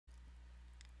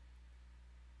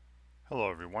Hello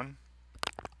everyone.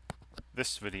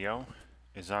 This video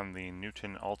is on the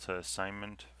Knewton Alta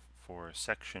assignment for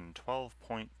section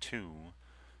 12.2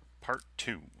 part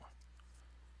 2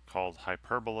 called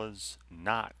Hyperbolas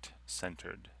Not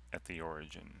Centered at the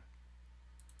Origin.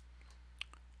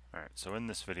 Alright, so in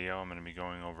this video I'm going to be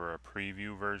going over a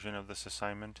preview version of this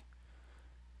assignment.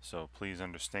 So please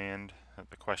understand that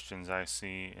the questions I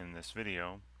see in this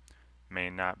video may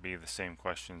not be the same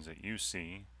questions that you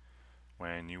see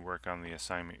when you work on the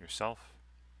assignment yourself.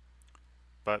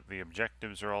 But the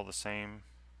objectives are all the same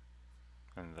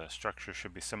and the structure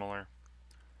should be similar.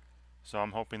 So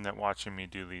I'm hoping that watching me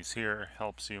do these here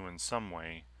helps you in some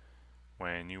way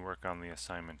when you work on the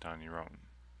assignment on your own.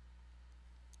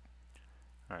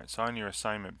 Alright, so on your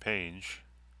assignment page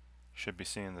you should be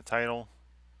seeing the title,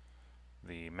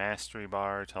 the mastery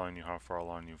bar telling you how far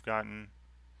along you've gotten,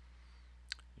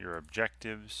 your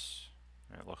objectives.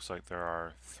 It looks like there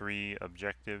are 3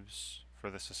 objectives for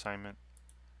this assignment.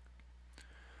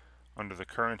 Under the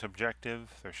current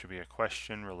objective, there should be a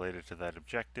question related to that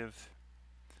objective.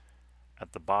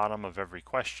 At the bottom of every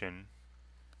question,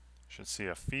 you should see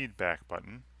a feedback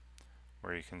button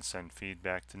where you can send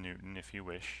feedback to Knewton if you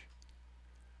wish.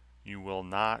 You will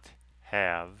not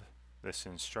have this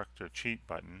instructor cheat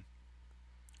button,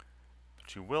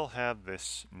 but you will have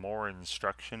this more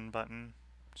instruction button.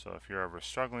 So if you're ever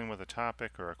struggling with a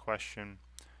topic or a question,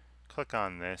 click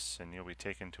on this and you'll be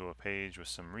taken to a page with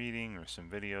some reading or some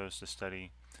videos to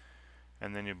study,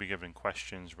 and then you'll be given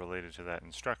questions related to that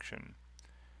instruction.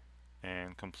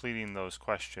 And completing those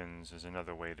questions is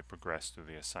another way to progress through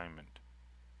the assignment.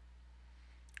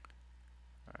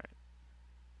 Alright,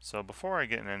 so before I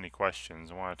get into any questions,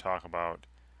 I want to talk about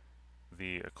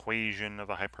the equation of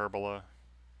a hyperbola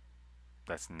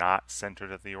that's not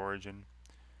centered at the origin.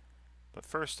 But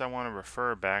first I want to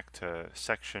refer back to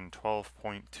section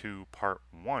 12.2 part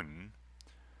 1,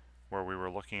 where we were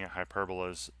looking at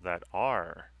hyperbolas that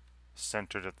are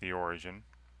centered at the origin.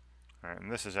 Alright,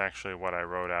 and this is actually what I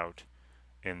wrote out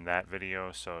in that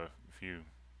video, so if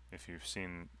you've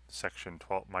seen section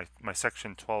 12, my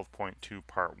section 12.2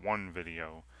 part 1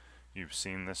 video, you've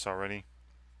seen this already.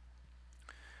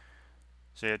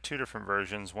 So you had 2 different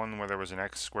versions, one where there was an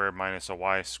x squared minus a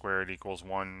y squared equals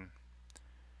 1,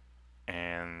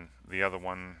 and the other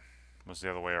one was the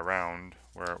other way around,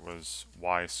 where it was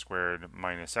y squared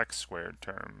minus x squared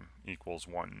term equals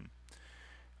 1.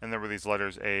 And there were these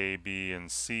letters A, B, and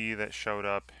C that showed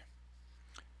up.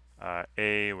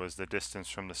 A was the distance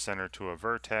from the center to a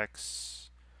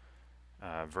vertex.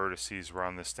 Vertices were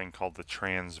on this thing called the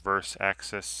transverse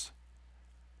axis,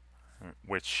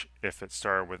 which if it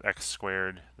started with x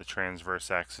squared, the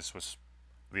transverse axis was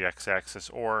the x-axis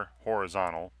or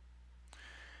horizontal.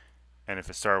 And if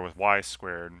it started with y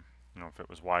squared, if it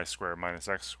was y squared minus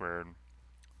x squared,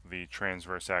 the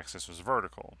transverse axis was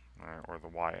vertical, or the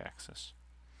y-axis.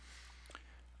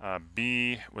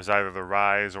 B was either the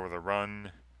rise or the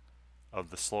run of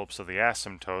the slopes of the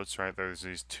asymptotes, right? There's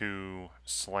these 2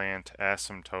 slant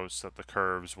asymptotes that the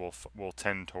curves will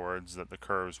tend towards, that the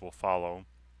curves will follow,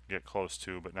 get close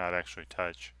to, but not actually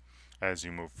touch as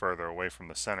you move further away from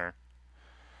the center.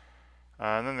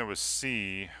 And then there was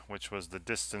C, which was the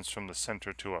distance from the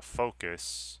center to a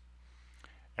focus,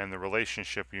 and the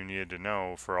relationship you needed to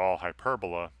know for all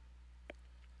hyperbola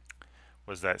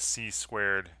was that C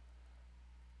squared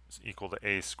is equal to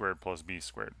A squared plus B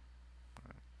squared.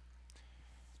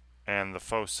 And the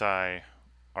foci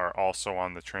are also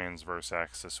on the transverse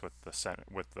axis with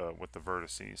the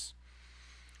vertices.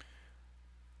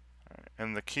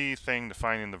 And the key thing to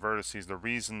finding the vertices, the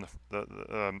reason the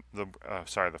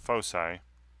foci,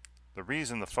 the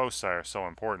reason the foci are so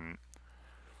important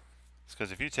is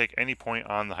because if you take any point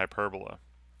on the hyperbola,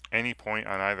 any point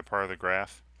on either part of the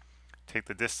graph, take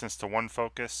the distance to one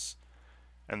focus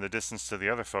and the distance to the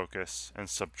other focus and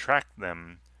subtract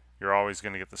them, you're always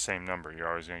going to get the same number. You're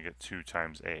always going to get 2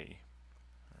 times A.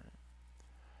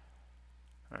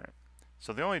 Alright.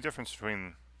 So the only difference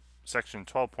between section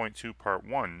 12.2 part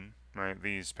 1, right,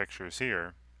 these pictures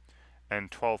here,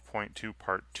 and 12.2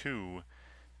 part 2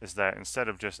 is that instead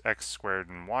of just x squared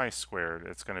and y squared,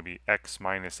 it's going to be x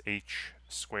minus h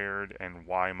squared and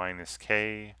y minus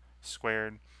k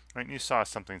squared. Right? And you saw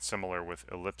something similar with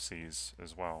ellipses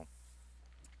as well.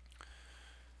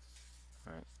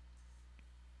 Right.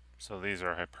 So these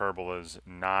are hyperbolas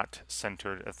not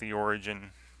centered at the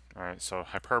origin. Alright, so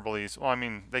hyperboles, well, I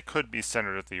mean, they could be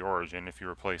centered at the origin if you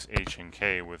replace h and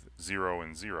k with 0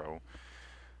 and 0.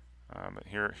 But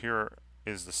here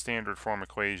is the standard form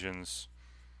equations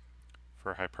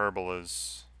for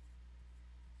hyperbolas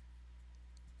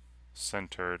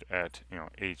centered at,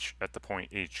 h at the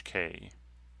point hk.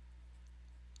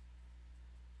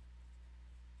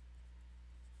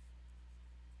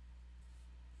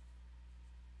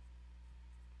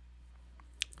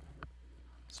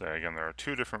 So again, there are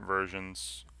two different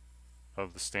versions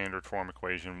of the standard form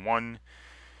equation. One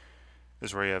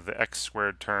is where you have the x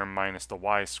squared term minus the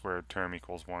y squared term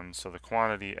equals 1. So the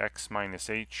quantity x minus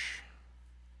h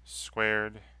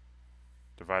squared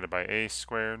divided by a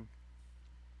squared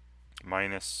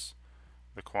minus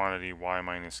the quantity y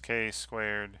minus k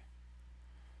squared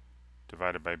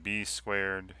divided by b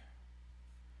squared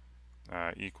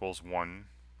equals 1.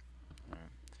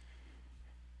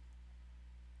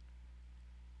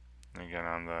 And again,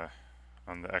 on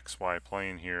the xy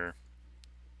plane here,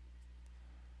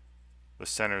 the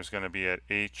center is going to be at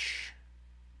hk.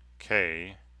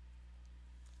 Alright,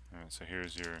 so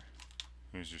here's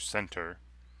your center.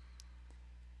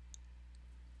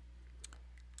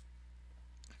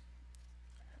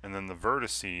 And then the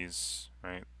vertices,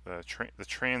 right? The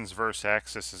transverse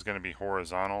axis is going to be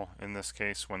horizontal in this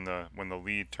case when the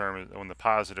lead term when the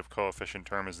positive coefficient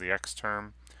term is the x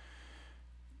term.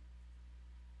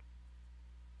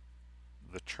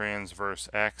 The transverse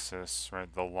axis,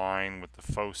 right, the line with the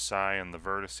foci and the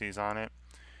vertices on it,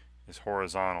 is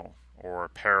horizontal or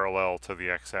parallel to the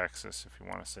x-axis, if you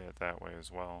want to say it that way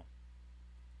as well.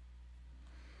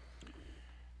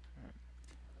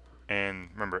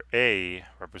 And remember, a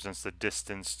represents the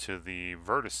distance to the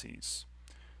vertices.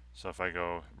 So if I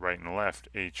go right and left,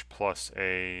 h plus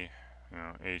a,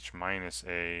 h minus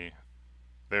a,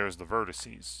 there's the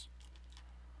vertices.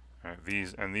 Right,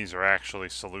 these are actually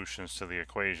solutions to the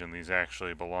equation. These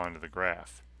actually belong to the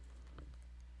graph.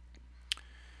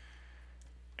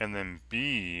 And then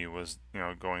b was,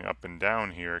 going up and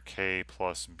down here, k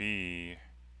plus b,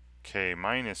 k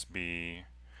minus b.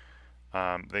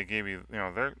 They gave you,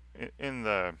 they're in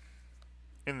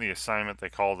the assignment they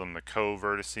call them the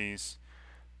co-vertices.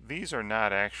 These are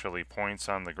not actually points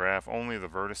on the graph, only the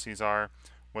vertices are.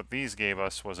 What these gave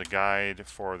us was a guide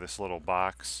for this little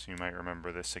box. You might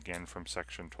remember this again from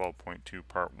section 12.2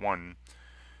 part 1.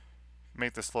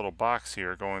 Make this little box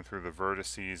here going through the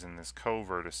vertices and this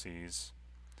co-vertices.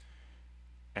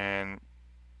 And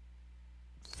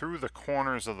through the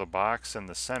corners of the box and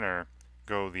the center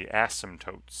go the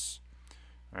asymptotes,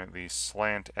 right? These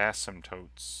slant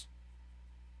asymptotes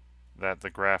that the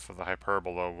graph of the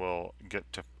hyperbola will get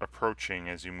to approaching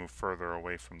as you move further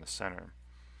away from the center.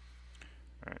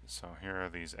 All right, so here are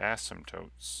these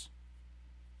asymptotes.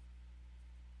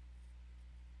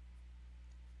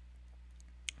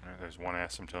 All right, there's one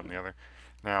asymptote and the other.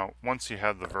 Now, once you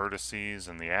have the vertices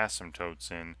and the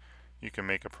asymptotes in, you can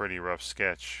make a pretty rough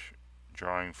sketch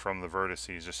drawing from the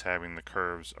vertices, just having the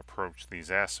curves approach these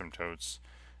asymptotes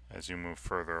as you move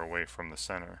further away from the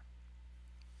center.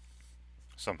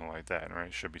 Something like that, right?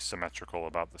 It should be symmetrical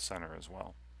about the center as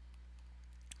well.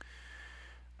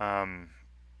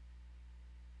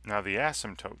 Now the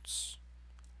asymptotes,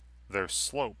 their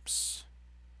slopes,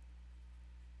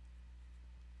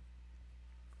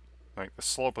 like the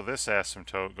slope of this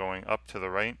asymptote going up to the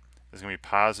right is going to be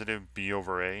positive b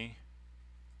over a,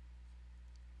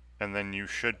 and then you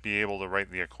should be able to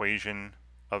write the equation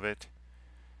of it.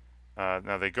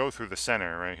 Now they go through the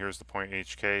center, right? Here's the point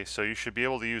hk, so you should be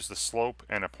able to use the slope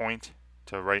and a point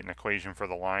to write an equation for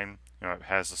the line. It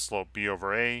has the slope b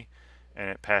over a, and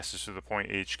it passes through the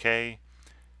point hk.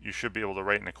 You should be able to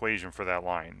write an equation for that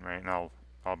line, right? And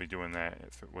I'll be doing that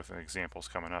with examples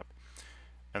coming up.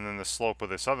 And then the slope of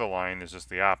this other line is just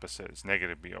the opposite. It's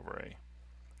negative b over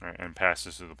a, right? And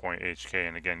passes through the point hk,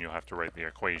 and again you'll have to write the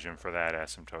equation for that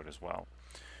asymptote as well.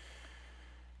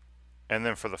 And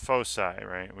then for the foci,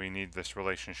 right, we need this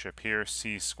relationship here.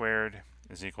 C squared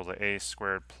is equal to a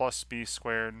squared plus b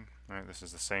squared. Right, this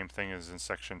is the same thing as in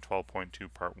section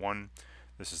 12.2 part 1.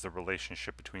 This is the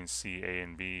relationship between c, a,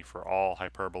 and b for all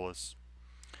hyperbolas.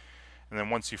 And then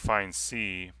once you find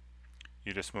c,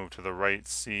 you just move to the right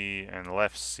c and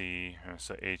left c.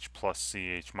 So h plus c,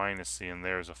 h minus c, and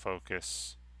there's a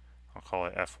focus. I'll call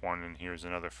it F1, and here's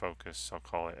another focus. I'll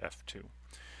call it F2.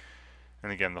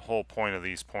 And again, the whole point of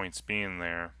these points being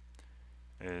there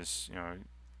is,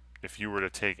 if you were to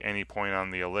take any point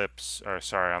on the ellipse, or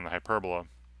sorry, on the hyperbola,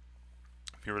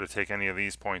 if you were to take any of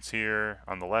these points here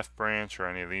on the left branch or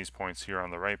any of these points here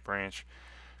on the right branch,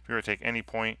 if you were to take any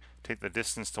point, take the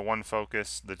distance to one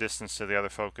focus, the distance to the other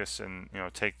focus, and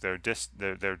take their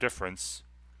difference,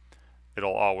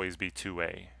 it'll always be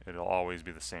 2a. It'll always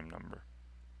be the same number.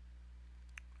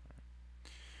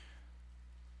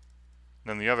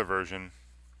 Then the other version,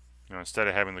 instead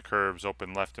of having the curves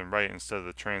open left and right, instead of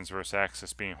the transverse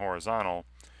axis being horizontal,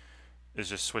 is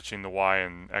just switching the y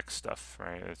and x stuff,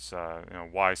 right? It's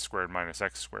y squared minus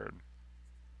x squared.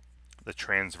 The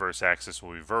transverse axis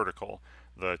will be vertical.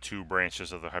 The two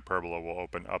branches of the hyperbola will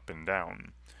open up and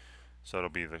down. So it'll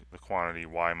be the quantity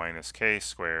y minus k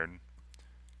squared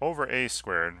over a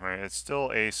squared, right? It's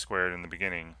still a squared in the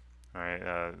beginning, right?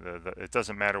 It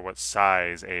doesn't matter what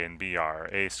size a and b are.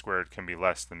 A squared can be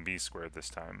less than b squared this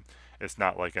time. It's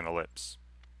not like an ellipse.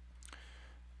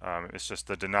 It's just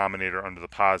the denominator under the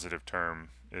positive term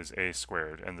is a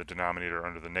squared, and the denominator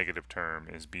under the negative term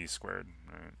is b squared,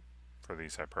 right, for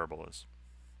these hyperbolas.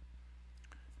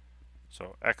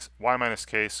 So y minus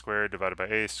k squared divided by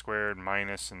a squared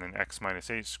minus, and then x minus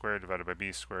h squared divided by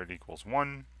b squared equals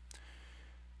 1.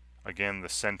 Again, the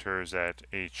center is at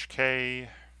hk,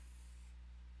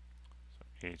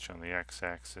 so h on the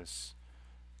x-axis,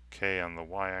 k on the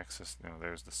y-axis.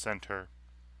 There's the center.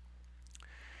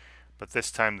 But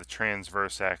this time the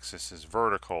transverse axis is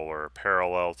vertical or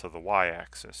parallel to the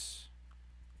y-axis.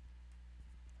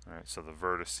 Alright, so the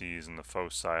vertices and the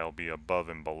foci will be above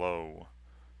and below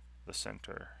the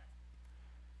center.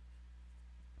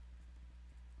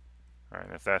 Alright,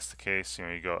 and if that's the case,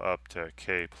 you go up to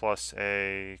k plus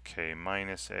a, k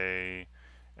minus a,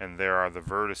 and there are the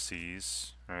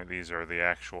vertices. Right, these are the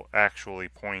actually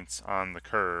points on the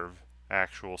curve,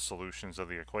 actual solutions of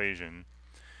the equation.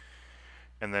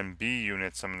 And then b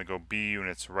units, I'm going to go b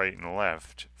units right and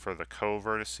left for the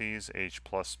co-vertices, h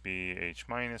plus b, h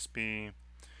minus b.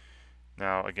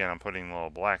 Now, again, I'm putting little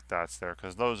black dots there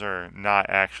because those are not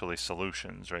actually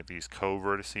solutions, right? These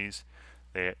co-vertices,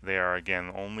 they are,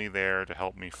 again, only there to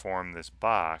help me form this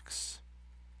box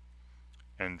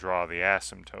and draw the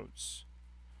asymptotes.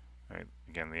 Right?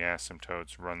 Again, the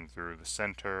asymptotes run through the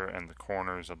center and the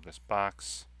corners of this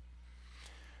box.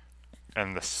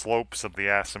 And the slopes of the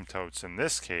asymptotes in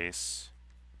this case,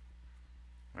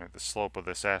 right, the slope of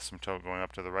this asymptote going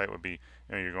up to the right would be,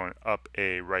 you're going up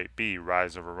a, right b.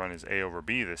 Rise over run is a over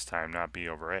b this time, not b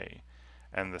over a.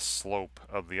 And the slope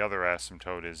of the other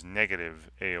asymptote is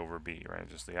negative a over b, right,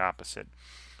 just the opposite.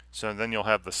 So then you'll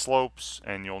have the slopes,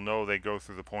 and you'll know they go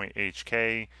through the point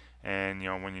hk, and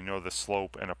when you know the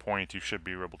slope and a point, you should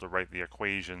be able to write the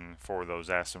equation for those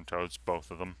asymptotes,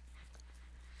 both of them.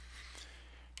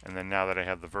 And then now that I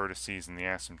have the vertices and the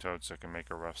asymptotes, I can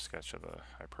make a rough sketch of the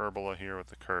hyperbola here with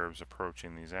the curves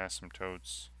approaching these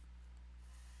asymptotes.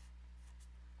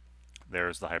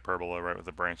 There's the hyperbola, right, with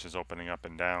the branches opening up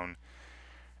and down.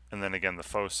 And then again, the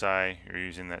foci, you're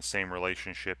using that same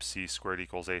relationship, c squared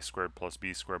equals a squared plus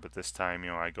b squared, but this time,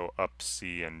 I go up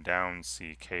c and down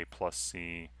c, k plus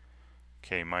c,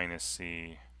 k minus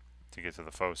c, to get to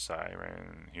the foci, right?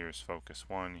 And here's focus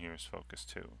 1, here's focus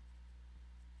 2.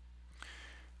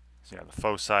 So yeah, the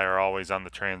foci are always on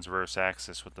the transverse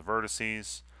axis with the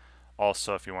vertices.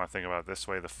 Also, if you want to think about it this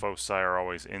way, the foci are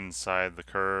always inside the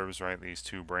curves, right? These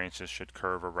two branches should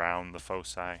curve around the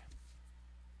foci.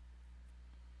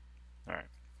 Alright,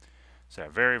 so yeah,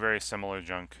 very, very similar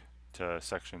junk to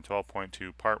section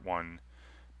 12.2 part 1,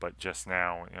 but just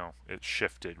now, it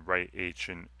shifted right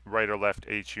or left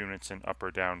h units and up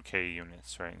or down k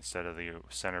units, right? Instead of the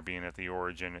center being at the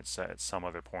origin, it's at some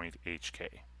other point hk.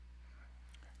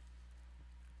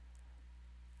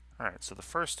 Alright, so the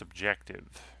first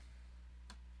objective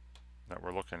that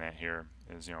we're looking at here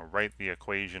is, write the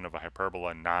equation of a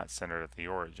hyperbola not centered at the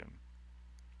origin.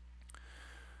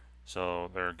 So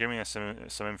they're giving us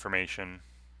some information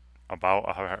about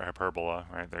a hyperbola,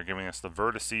 right? They're giving us the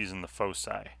vertices and the foci,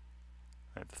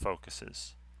 right? The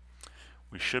focuses.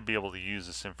 We should be able to use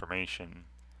this information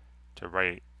to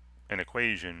write an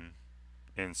equation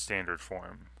in standard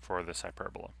form for this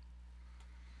hyperbola.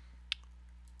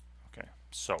 Okay,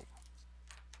 so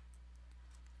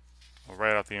we'll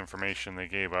write out the information they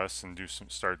gave us and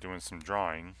start doing some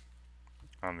drawing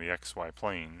on the xy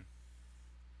plane.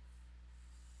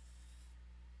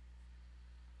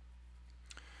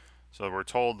 So we're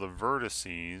told the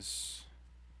vertices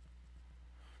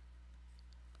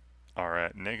are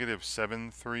at negative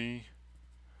 7, 3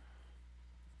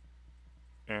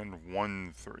 and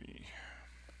 1, 3.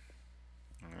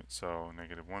 Alright, so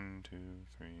negative 1, 2,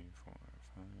 3, 4,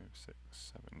 5, 6,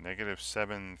 7. Negative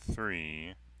 7,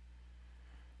 3.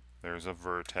 There's a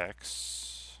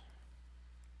vertex,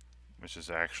 which is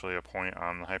actually a point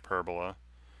on the hyperbola,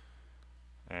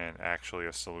 and actually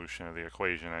a solution of the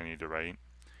equation I need to write.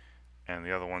 And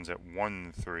the other one's at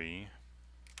 1, 3.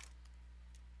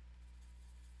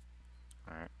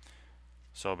 Alright.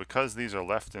 So because these are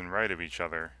left and right of each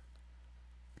other,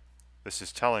 this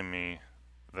is telling me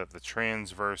that the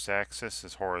transverse axis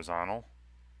is horizontal.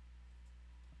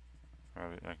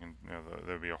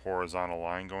 There'll be a horizontal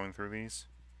line going through these.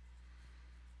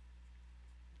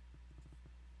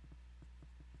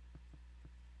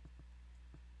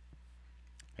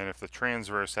 And if the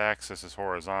transverse axis is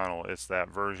horizontal, it's that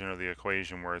version of the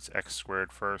equation where it's x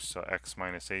squared first, so x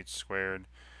minus h squared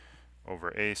over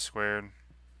a squared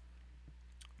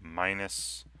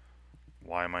minus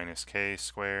y minus k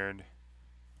squared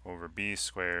over b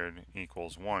squared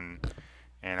equals 1.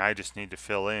 And I just need to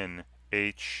fill in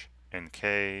h and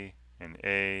k and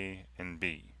a and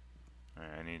b.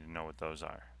 I need to know what those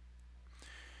are.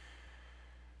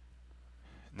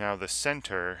 Now the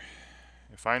center,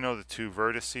 if I know the two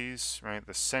vertices, right,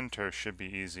 the center should be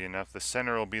easy enough. The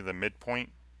center will be the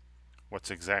midpoint,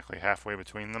 what's exactly halfway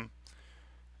between them.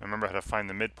 And remember how to find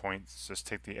the midpoint, just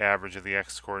take the average of the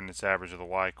x coordinates, average of the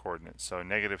y coordinates. So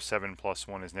negative 7 plus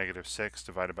 1 is negative 6,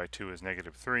 divided by 2 is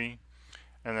negative 3.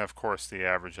 And then of course the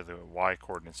average of the y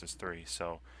coordinates is 3.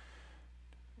 So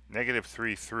negative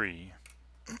 3, 3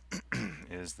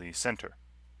 is the center.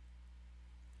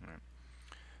 Right.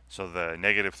 So the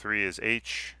negative 3 is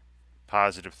h,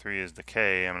 positive 3 is the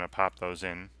k. I'm going to pop those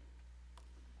in.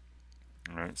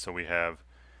 All right, so we have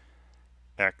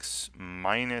x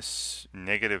minus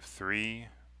negative 3,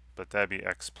 but that'd be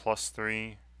x plus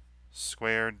 3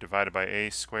 squared divided by a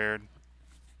squared,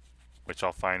 which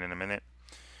I'll find in a minute,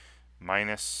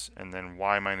 minus, and then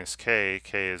y minus k.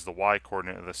 K is the y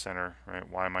coordinate of the center, right?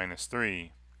 Y minus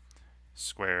 3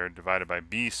 squared divided by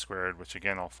b squared, which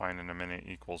again I'll find in a minute,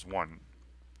 equals 1.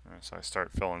 So I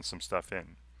start filling some stuff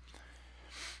in.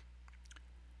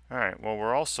 Alright, well,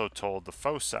 we're also told the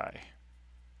foci.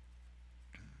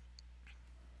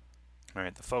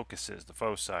 Alright, the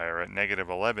foci are at negative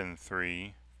 11,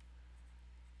 3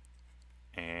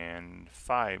 and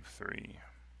 5, 3.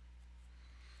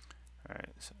 Alright,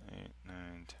 so 8,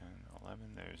 9, 10, 11.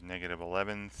 There's negative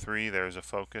 11, 3. There's a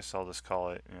focus. I'll just call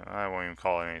it, I won't even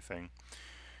call it anything.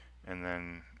 And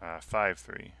then 5,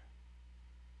 3.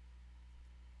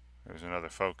 There's another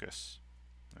focus.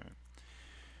 Right.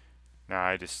 Now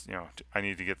I just, I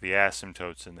need to get the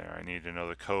asymptotes in there. I need to know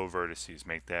the co-vertices,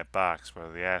 make that box, what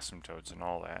are the asymptotes and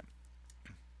all that.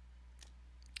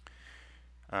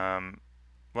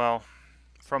 Well,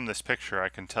 from this picture I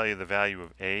can tell you the value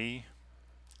of A.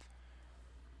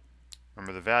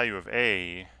 Remember, the value of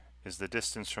A is the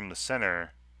distance from the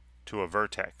center to a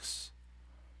vertex.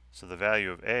 So the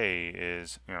value of A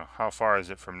is, how far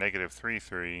is it from negative 3,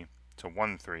 3 to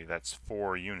 1, 3? That's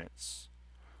 4 units.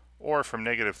 Or from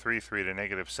negative 3, 3 to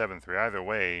negative 7, 3. Either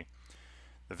way,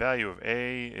 the value of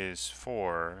A is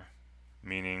 4,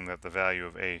 meaning that the value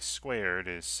of A squared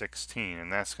is 16,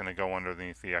 and that's going to go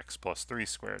underneath the x plus 3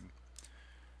 squared.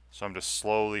 So I'm just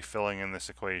slowly filling in this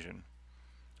equation.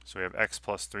 So we have x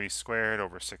plus 3 squared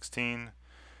over 16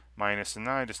 minus, and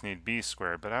now I just need b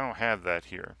squared, but I don't have that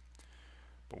here.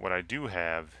 But what I do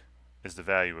have is the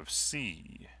value of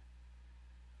c.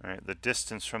 Right, the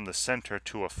distance from the center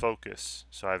to a focus,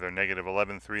 so either negative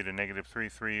 11, 3 to negative 3,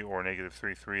 3 or negative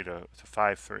 3, 3 to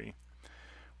 5, 3,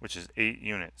 which is 8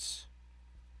 units.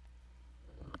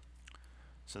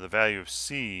 So the value of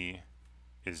c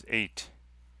is 8,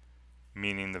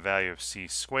 meaning the value of c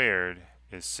squared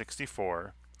is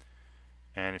 64.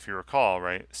 And if you recall,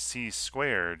 right, c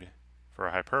squared for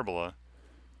a hyperbola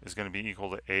is going to be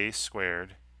equal to a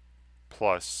squared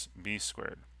plus b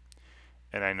squared.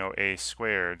 And I know a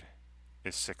squared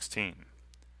is 16.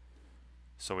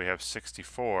 So we have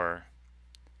 64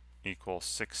 equals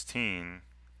 16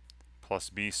 plus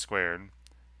b squared.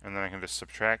 And then I can just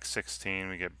subtract 16.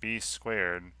 We get b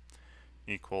squared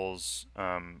equals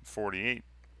 48.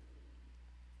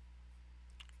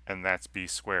 And that's b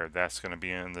squared. That's going to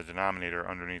be in the denominator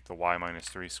underneath the y minus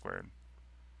 3 squared.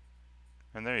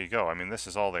 And there you go. I mean, this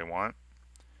is all they want,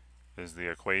 is the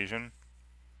equation.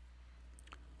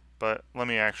 But let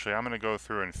me I'm going to go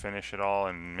through and finish it all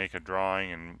and make a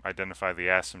drawing and identify the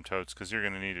asymptotes, because you're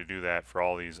going to need to do that for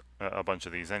all these, a bunch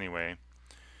of these anyway.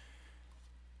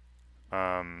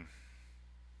 So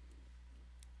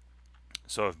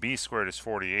if b squared is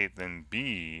 48, then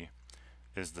b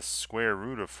is the square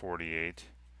root of 48.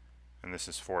 And this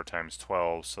is 4 times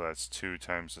 12, so that's 2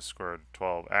 times the square root of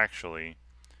 12. Actually,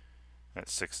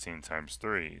 that's 16 times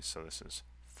 3, so this is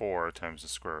 4 times the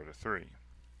square root of 3.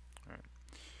 All right.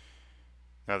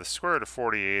 Now the square root of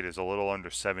 48 is a little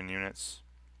under 7 units.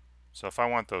 So if I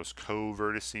want those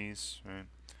co-vertices, right,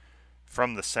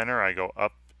 from the center I go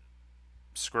up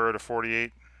square root of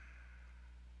 48.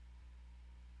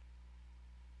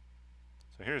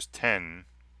 So here's 10,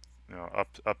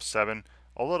 up 7,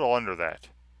 a little under that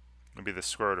would be the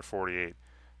square root of 48.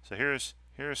 So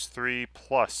here's 3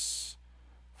 plus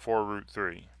 4 root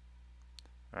 3.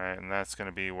 Alright, and that's going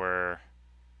to be where,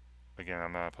 again,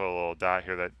 I'm going to put a little dot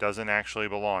here that doesn't actually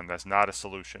belong. That's not a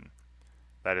solution.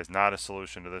 That is not a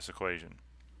solution to this equation.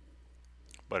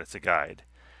 But it's a guide.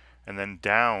 and then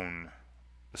down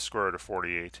the square root of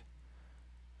 48.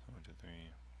 1, 2, 3,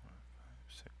 4,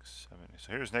 5, 6, 7.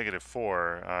 So here's negative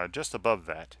 4. Just above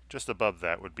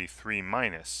that would be 3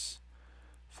 minus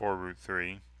 4 root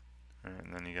 3.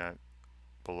 And then you got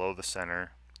below the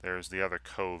center, there's the other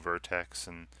co-vertex,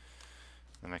 and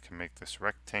then I can make this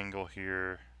rectangle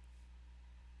here.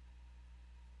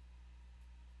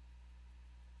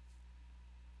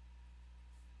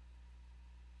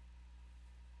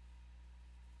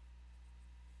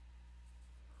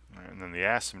 And then the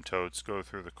asymptotes go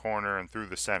through the corner and through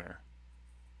the center.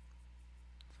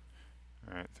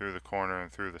 Alright, through the corner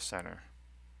and through the center.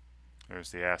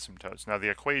 There's the asymptotes. Now the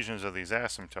equations of these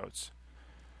asymptotes,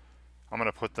 I'm going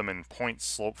to put them in point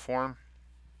slope form.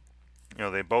 You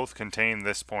know, they both contain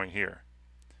this point here.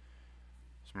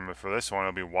 So remember, for this one,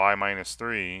 it'll be y minus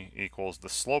 3 equals the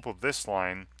slope of this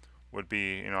line would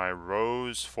be, you know, I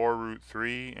rose 4 root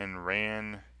 3 and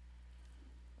ran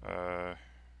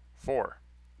 4.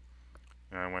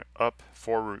 And I went up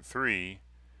 4 root 3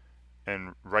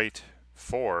 and right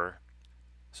 4.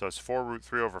 So it's 4 root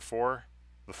 3 over 4.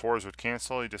 The 4's would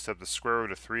cancel. You just have the square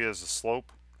root of 3 as the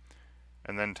slope,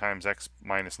 and then times x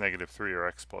minus negative 3, or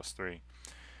x plus 3.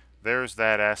 There's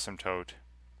that asymptote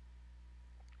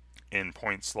in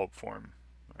point slope form.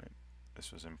 Right?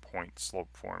 This was in point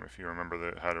slope form, if you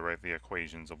remember how to write the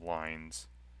equations of lines.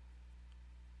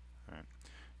 Right.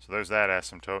 So there's that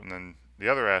asymptote, and then the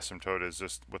other asymptote is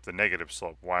just with the negative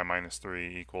slope. Y minus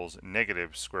 3 equals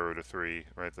negative square root of 3.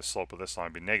 Right? The slope of this line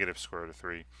would be negative square root of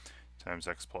 3 times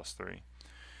x plus 3.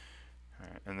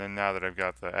 Right. And then now that I've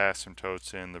got the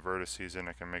asymptotes in, the vertices in,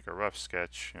 I can make a rough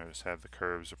sketch. You know, just have the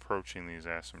curves approaching these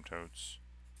asymptotes.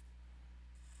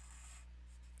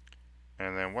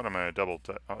 And then what I'm going to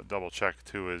double check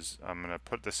too is I'm going to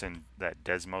put this in that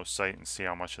Desmos site and see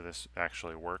how much of this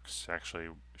actually works. Actually,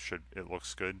 it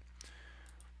looks good.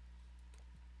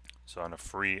 So on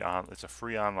it's a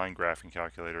free online graphing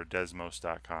calculator,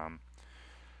 Desmos.com.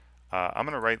 I'm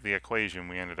going to write the equation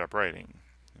we ended up writing.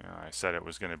 You know, I said it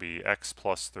was going to be x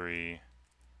plus 3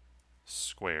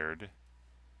 squared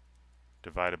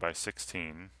divided by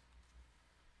 16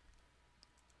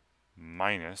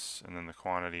 minus, and then the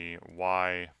quantity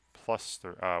y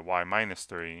minus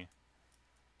 3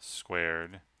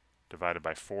 squared divided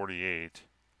by 48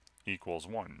 equals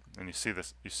 1. And you see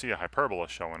this, you see a hyperbola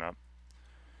showing up.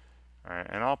 All right,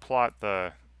 and I'll plot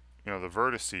the, you know, the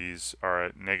vertices are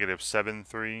at negative 7,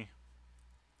 3.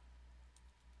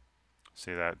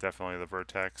 See that? Definitely the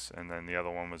vertex. And then the other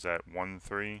one was at 1,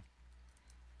 3.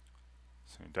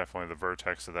 So definitely the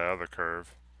vertex of that other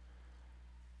curve.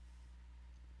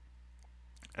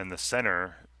 And the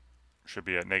center should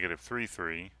be at negative 3,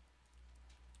 3.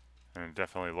 And it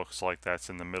definitely looks like that's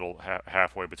in the middle,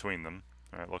 halfway between them.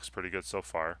 All right, looks pretty good so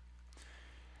far.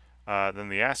 Then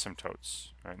the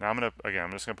asymptotes. All right, now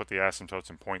I'm just gonna put the asymptotes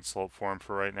in point slope form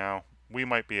for right now. We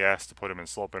might be asked to put them in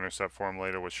slope intercept form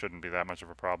later, which shouldn't be that much of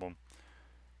a problem.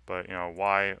 But you know,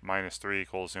 y minus 3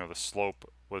 equals, you know, the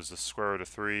slope was the square root of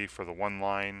 3 for the one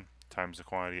line times the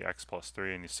quantity x plus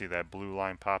 3, and you see that blue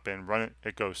line pop in. Run it.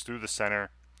 It goes through the center.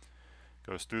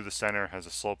 Has a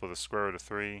slope of the square root of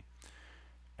 3,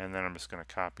 and then I'm just going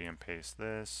to copy and paste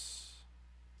this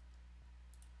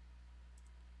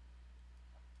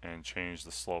and change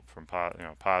the slope from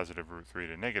positive root 3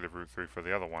 to negative root 3 for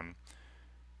the other one.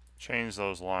 Change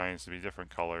those lines to be different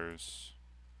colors.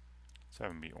 Let's have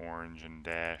them be orange and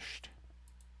dashed.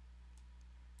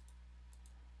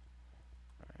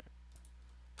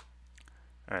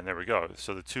 And there we go.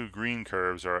 So the two green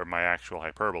curves are my actual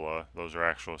hyperbola. Those are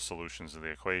actual solutions of the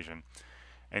equation.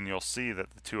 And you'll see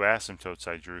that the two asymptotes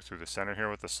I drew through the center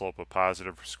here with the slope of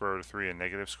positive square root of 3 and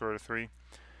negative square root of 3,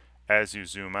 as you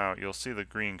zoom out, you'll see the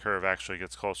green curve actually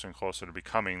gets closer and closer to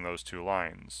becoming those two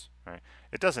lines. Right?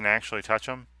 It doesn't actually touch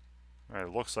them. Right?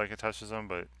 It looks like it touches them,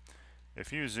 but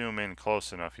if you zoom in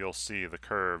close enough, you'll see the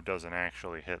curve doesn't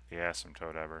actually hit the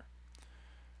asymptote ever.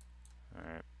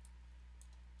 All right.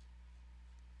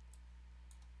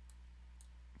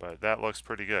 But that looks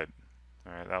pretty good.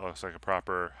 All right, that looks like a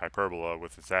proper hyperbola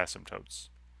with its asymptotes.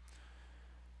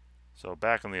 So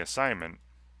back in the assignment,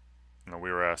 you know,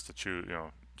 we were asked to choose, you know,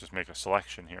 just make a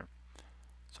selection here.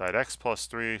 So I had x plus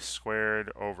 3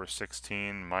 squared over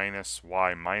 16 minus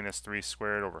y minus 3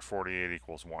 squared over 48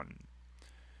 equals 1.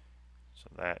 So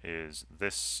that is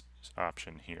this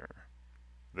option here.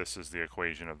 This is the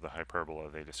equation of the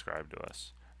hyperbola they described to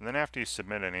us. And then after you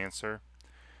submit an answer,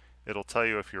 it'll tell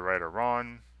you if you're right or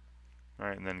wrong.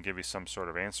 Right, and then give you some sort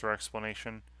of answer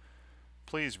explanation.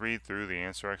 Please read through the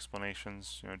answer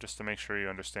explanations, you know, just to make sure you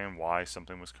understand why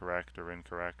something was correct or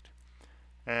incorrect.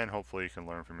 And hopefully you can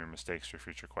learn from your mistakes for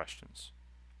future questions.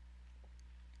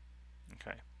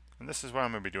 Okay, and this is what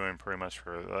I'm going to be doing pretty much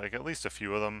for like at least a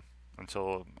few of them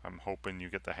until I'm hoping you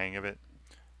get the hang of it,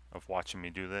 of watching me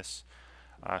do this.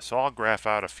 So I'll graph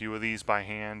out a few of these by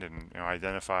hand and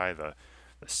identify the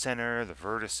center, the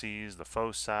vertices, the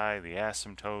foci, the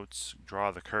asymptotes,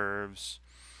 draw the curves.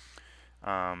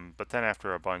 But then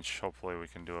after a bunch, hopefully we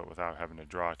can do it without having to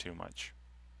draw too much.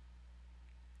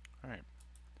 All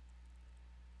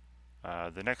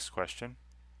right. The next question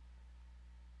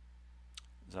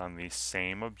is on the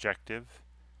same objective,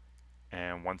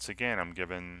 and once again I'm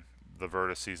given the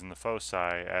vertices and the foci,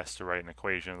 asked to write an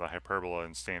equation of the hyperbola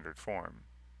in standard form.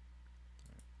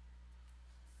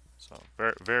 So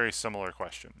very, very similar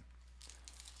question.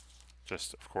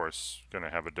 Just, of course, going to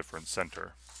have a different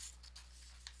center.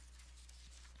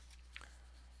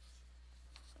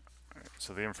 Right,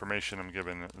 so the information I'm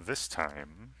given this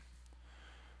time,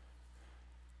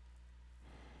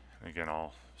 again,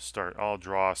 I'll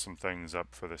draw some things up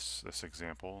for this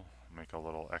example. Make a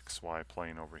little XY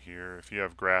plane over here. If you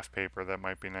have graph paper, that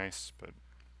might be nice, but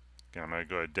again, I'm going to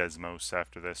go to Desmos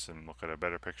after this and look at a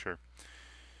better picture.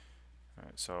 All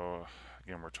right, so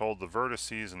again, we're told the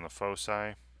vertices and the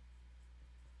foci.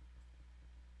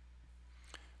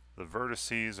 The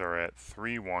vertices are at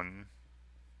 3, 1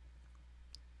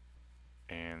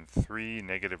 and 3,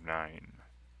 negative 9.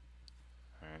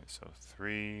 Alright, so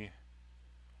 3,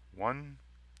 1.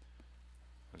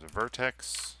 There's a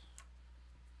vertex.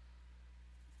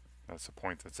 That's a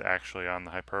point that's actually on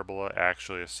the hyperbola,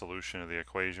 actually a solution of the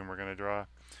equation we're going to draw.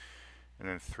 And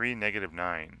then 3, negative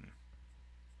 9.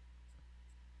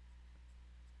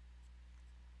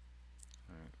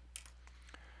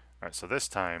 Alright, so this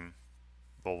time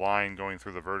the line going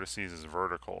through the vertices is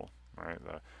vertical. Right,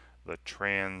 the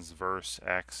transverse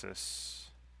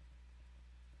axis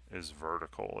is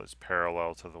vertical, is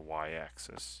parallel to the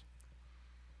y-axis.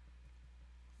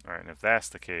 Alright, and if that's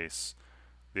the case,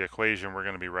 the equation we're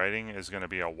going to be writing is going to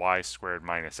be a y squared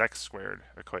minus x squared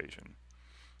equation.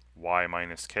 Y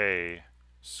minus k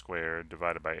squared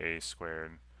divided by a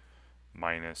squared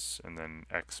minus, and then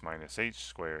x minus h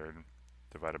squared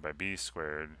divided by b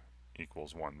squared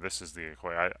equals 1. This is the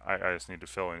equation. I just need to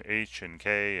fill in h and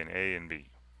k and a and b.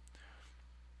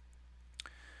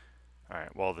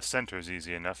 Alright, well, the center is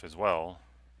easy enough as well.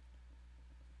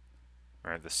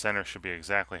 Alright, the center should be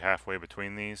exactly halfway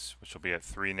between these, which will be at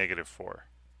 3, negative 4.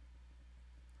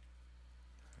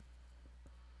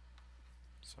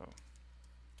 So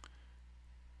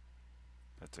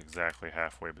that's exactly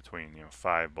halfway between,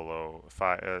 5 below,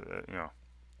 5,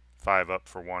 5 up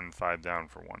for 1, 5 down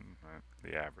for 1, right?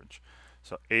 The average.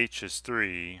 So h is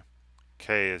 3,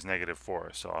 k is negative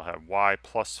 4. So I'll have y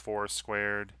plus 4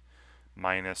 squared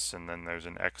minus, and then there's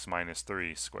an x minus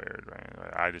 3 squared,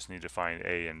 right? I just need to find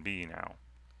a and b now.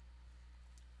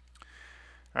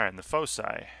 Alright, and the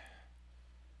foci.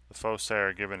 The foci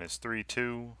are given as 3,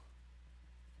 2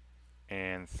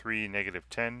 and 3, negative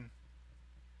 10.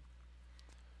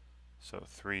 So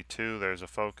 3, 2, there's a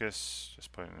focus.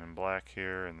 Just put it in black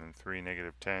here, and then 3,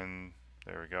 negative 10.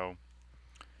 There we go.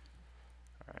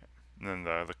 Alright, and then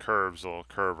the curves will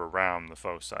curve around the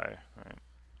foci. Right?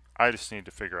 I just need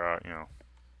to figure out,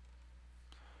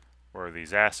 where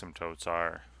these asymptotes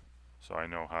are, so I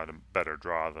know how to better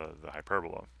draw the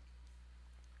hyperbola.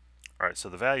 Alright, so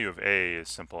the value of a is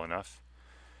simple enough.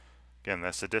 Again,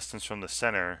 that's the distance from the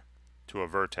center to a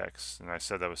vertex, and I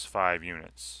said that was 5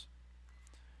 units.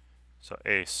 So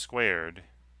a squared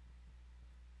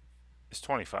is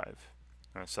 25.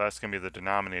 Right, so that's going to be the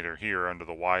denominator here under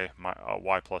the y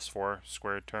plus 4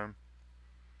 squared term.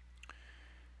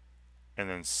 And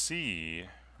then c,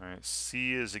 right,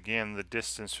 c is again the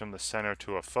distance from the center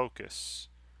to a focus,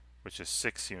 which is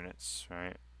 6 units.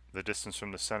 Right, the distance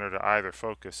from the center to either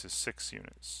focus is 6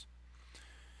 units.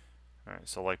 Alright,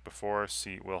 so like before,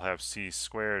 we'll have c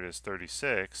squared is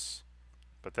 36,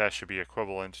 but that should be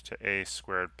equivalent to a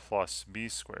squared plus b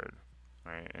squared,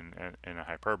 right, in a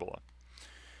hyperbola.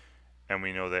 And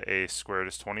we know that a squared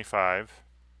is 25,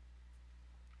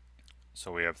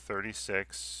 so we have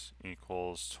 36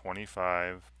 equals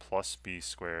 25 plus b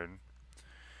squared.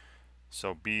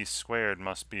 So b squared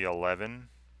must be 11,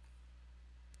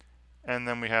 and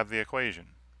then we have the equation.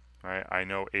 Right, I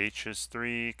know h is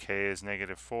 3, k is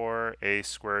negative 4, a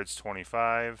squared is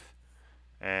 25,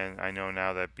 and I know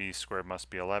now that b squared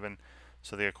must be 11.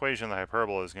 So the equation of the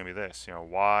hyperbola is going to be this,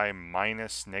 y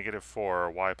minus negative 4, or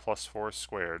y plus 4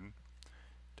 squared,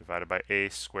 divided by a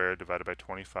squared divided by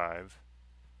 25,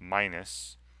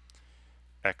 minus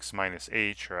x minus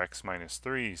h, or x minus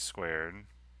 3 squared,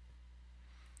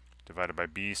 divided by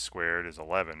b squared is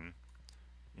 11,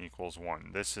 equals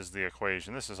 1. This is the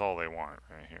equation. This is all they want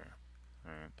right here.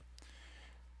 Right.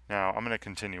 Now I'm going to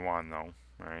continue on though,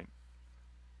 right?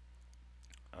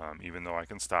 Even though I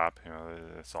can stop,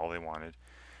 that's all they wanted.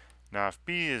 Now if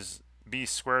b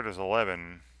squared is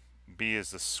 11, b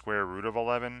is the square root of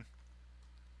 11,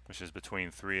 which is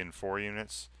between 3 and 4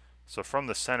 units. So from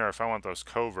the center, if I want those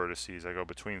co-vertices, I go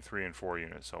between 3 and 4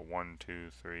 units. So 1, 2,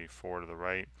 3, 4 to the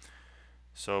right.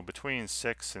 So between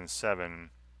 6 and 7,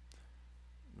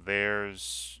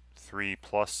 there's 3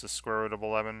 plus the square root of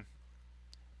 11.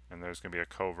 And there's going to be a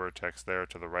co-vertex there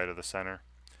to the right of the center.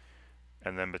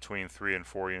 And then between 3 and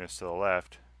 4 units to the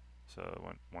left,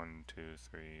 so 1, 2,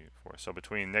 3, 4. So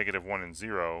between -1 and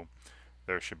 0,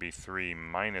 there should be 3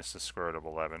 minus the square root of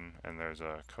 11, and there's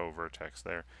a co-vertex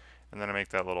there. And then I make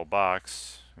that little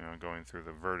box, going through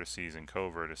the vertices and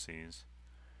co-vertices.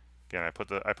 Again, I put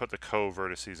the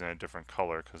co-vertices in a different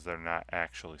color because they're not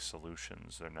actually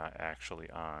solutions. They're not actually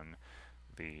on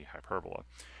the hyperbola.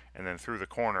 And then through the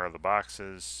corners of the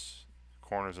boxes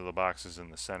in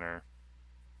the center,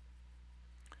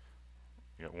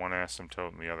 you get one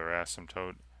asymptote and the other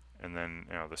asymptote. And then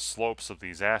the slopes of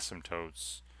these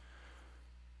asymptotes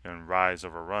and rise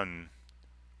over run.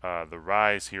 The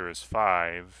rise here is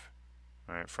 5.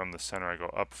 Right, from the center I go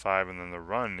up 5, and then the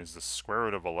run is the square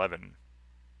root of 11.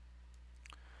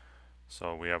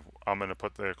 So I'm going to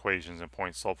put the equations in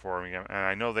point slope form again, and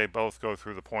I know they both go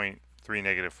through the point 3,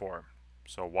 -4.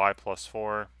 So y plus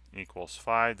 4 equals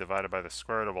 5 divided by the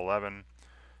square root of 11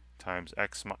 times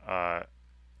x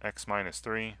minus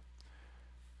 3.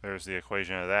 There's the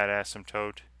equation of that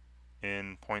asymptote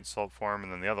in point slope form,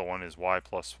 and then the other one is y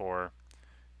plus 4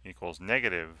 equals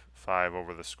 -5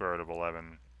 over the square root of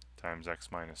 11 times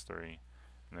x minus 3.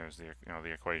 And there's the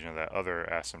equation of that other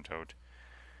asymptote.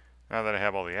 Now that I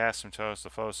have all the asymptotes, the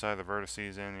foci, the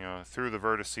vertices in, through the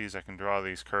vertices I can draw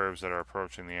these curves that are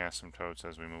approaching the asymptotes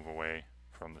as we move away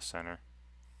from the center.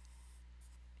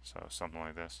 So something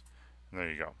like this. And there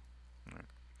you go. Right.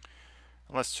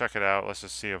 Let's check it out. Let's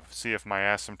just see if my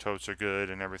asymptotes are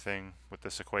good and everything with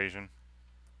this equation.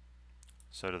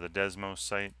 So to the Desmos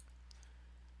site,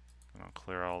 I'll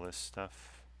clear all this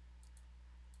stuff.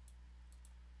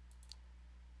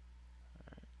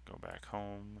 Go back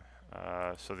home.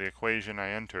 So the equation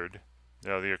I entered,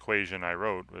 the equation I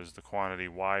wrote was the quantity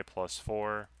y plus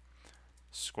 4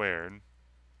 squared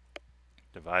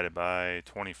divided by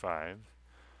 25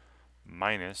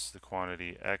 minus the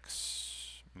quantity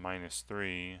x minus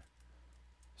 3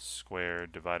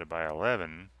 squared divided by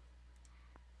 11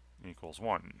 equals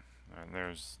 1. And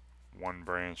there's one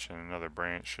branch, and another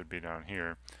branch should be down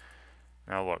here.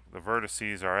 Now look, the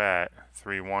vertices are at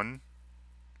 3, 1,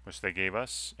 which they gave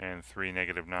us, and 3,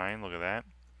 -9. Look at that.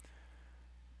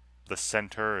 The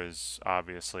center is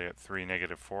obviously at 3,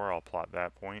 -4. I'll plot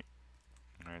that point.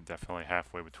 Right, definitely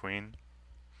halfway between.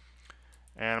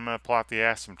 And I'm going to plot the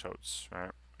asymptotes.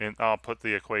 Right, and I'll put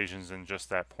the equations in just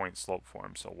that point slope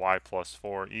form. So y plus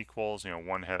 4 equals,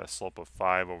 one had a slope of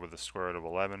 5 over the square root of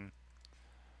 11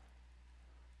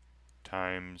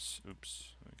 times,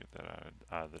 oops, let me get that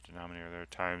out of the denominator there,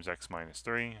 times x minus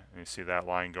 3. And you see that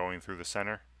line going through the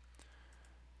center.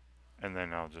 And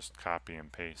then I'll just copy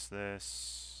and paste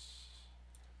this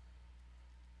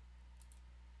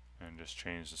and just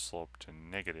change the slope to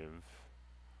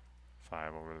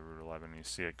 -5 over the root 11. You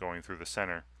see it going through the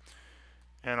center.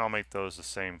 And I'll make those the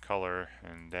same color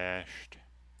and dashed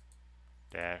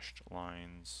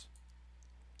lines.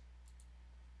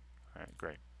 Alright,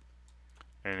 great.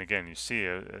 And again, you see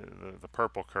the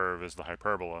purple curve is the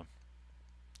hyperbola,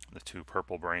 the 2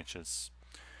 purple branches.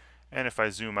 And if I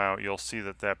zoom out, you'll see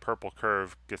that that purple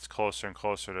curve gets closer and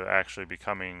closer to actually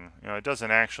becoming, it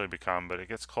doesn't actually become, but it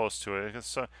gets close to it. It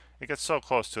gets so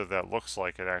close to it that it looks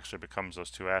like it actually becomes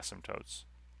those 2 asymptotes.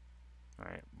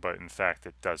 Right? But in fact,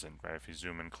 it doesn't. Right? If you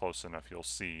zoom in close enough, you'll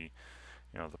see,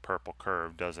 the purple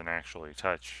curve doesn't actually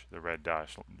touch the red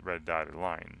dotted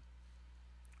line.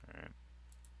 Right?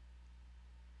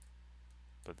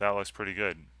 But that looks pretty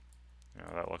good.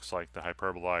 That looks like the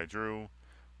hyperbola I drew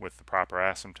with the proper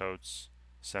asymptotes.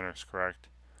 Center's correct.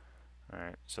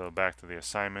 Alright, so back to the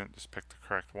assignment. Just pick the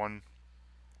correct one.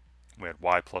 We had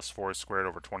y plus 4 squared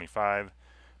over 25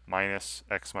 minus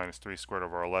x minus 3 squared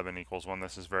over 11 equals 1.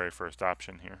 This is very first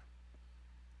option here.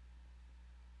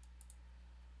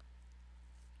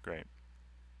 Great.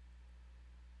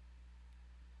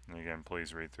 And again,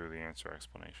 please read through the answer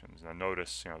explanations. Now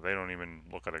notice, they don't even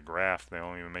look at a graph. They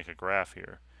don't even make a graph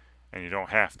here. And you don't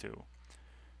have to.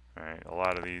 Right, a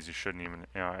lot of these you shouldn't even,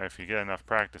 if you get enough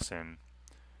practice in,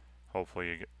 hopefully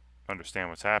you understand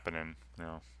what's happening.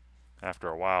 After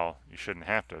a while, you shouldn't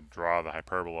have to draw the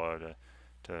hyperbola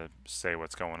to say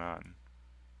what's going on.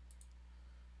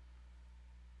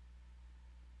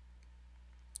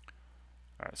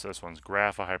 Alright, so this one's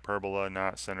graph a hyperbola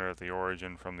not centered at the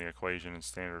origin from the equation in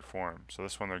standard form. So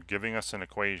this one, they're giving us an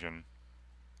equation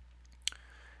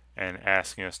and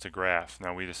asking us to graph.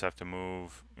 Now we just have to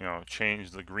move,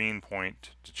 change the green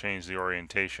point to change the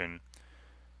orientation.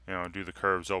 Do the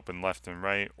curves open left and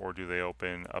right, or do they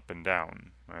open up and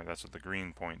down? Right, that's what the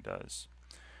green point does.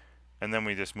 And then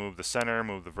we just move the center,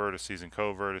 move the vertices and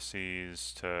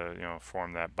co-vertices to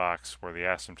form that box where the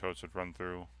asymptotes would run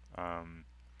through,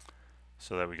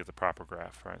 so that we get the proper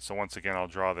graph. Right. So once again, I'll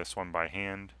draw this one by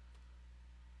hand.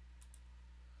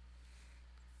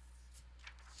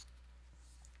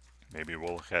 Maybe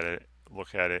we'll look at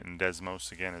it in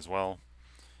Desmos again as well.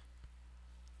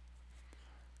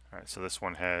 Alright, so this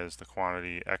one has the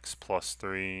quantity x plus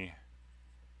 3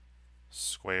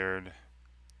 squared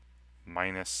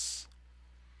minus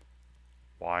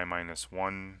y minus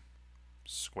 1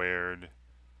 squared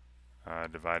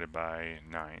divided by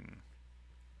 9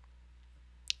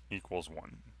 equals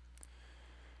 1.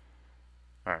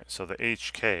 Alright, so the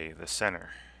HK, the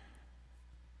center.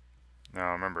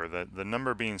 Now remember, the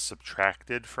number being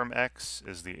subtracted from x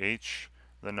is the h,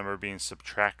 the number being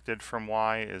subtracted from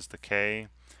y is the k.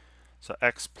 So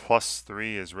x plus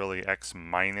 3 is really x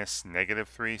minus negative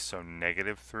 3, so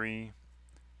negative 3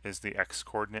 is the x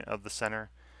coordinate of the center,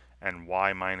 and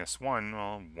y minus 1,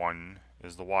 well, 1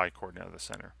 is the y coordinate of the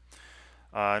center.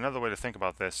 Another way to think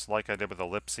about this, like I did with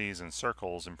ellipses and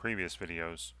circles in previous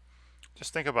videos,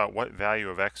 just think about what value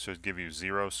of x would give you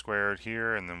 0 squared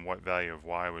here, and then what value of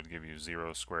y would give you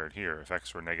 0 squared here. If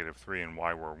x were negative 3 and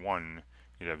y were 1,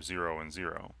 you'd have 0 and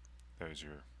 0. There's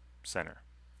your center.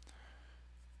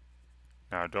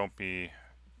 Now don't be,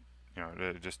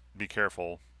 just be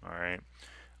careful, alright?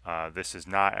 This is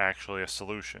not actually a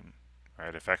solution.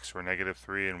 Alright, if x were negative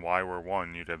 3 and y were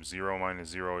 1, you'd have 0 minus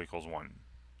 0 equals 1.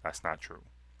 That's not true.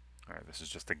 Alright, this is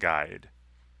just a guide,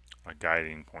 a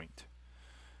guiding point.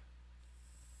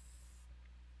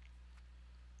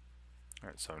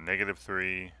 Alright, so negative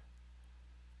 3,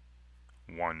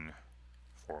 1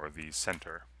 for the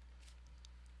center.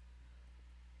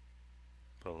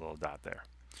 Put a little dot there.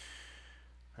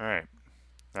 Alright,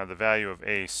 now the value of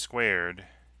a squared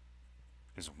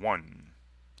is 1.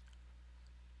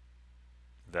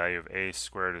 The value of a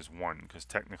squared is 1, because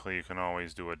technically you can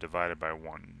always do a divided by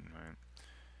 1. Right?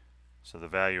 So the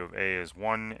value of a is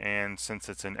 1, and since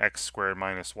it's an x squared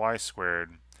minus y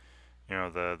squared,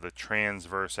 the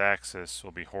transverse axis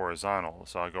will be horizontal.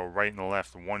 So I go right and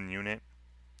left 1 unit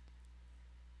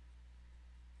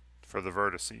for the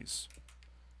vertices.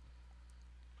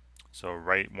 So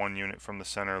right 1 unit from the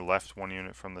center, left 1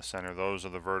 unit from the center. Those are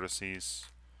the vertices.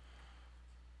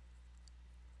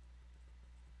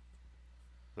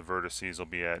 The vertices will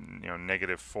be at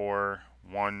negative 4,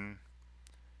 1,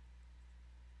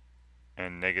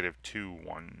 and negative 2,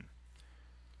 1.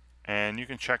 And you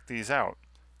can check these out.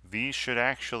 These should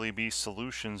actually be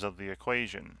solutions of the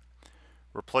equation.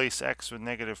 Replace x with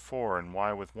negative 4 and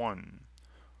y with 1.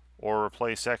 Or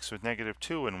replace x with negative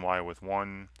 2 and y with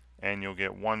 1, and you'll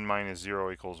get 1 minus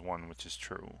 0 equals 1, which is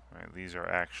true. Right? These are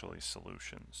actually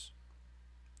solutions.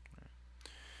 Right.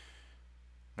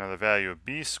 Now the value of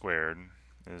b squared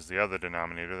is the other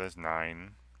denominator, that's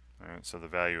 9. Right? So the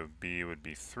value of b would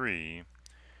be 3.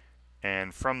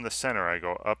 And from the center I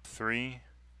go up 3,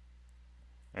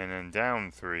 and then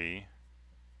down 3,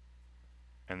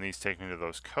 and these take me to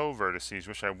those co-vertices,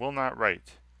 which I will not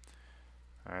write.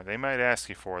 They might ask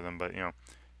you for them, but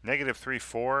negative 3,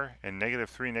 4, and negative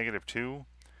 3, negative 2,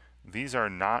 these are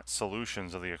not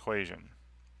solutions of the equation.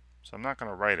 So I'm not going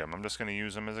to write them. I'm just going to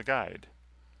use them as a guide.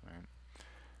 Right?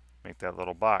 Make that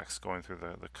little box going through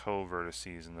the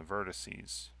co-vertices and the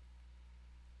vertices.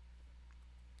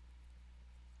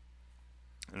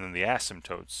 And then the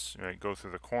asymptotes, right, go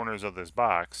through the corners of this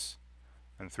box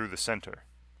and through the center.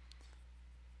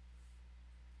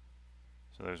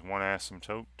 So there's one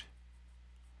asymptote,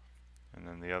 and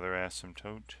then the other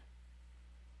asymptote.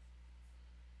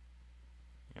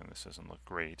 Again, this doesn't look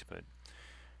great, but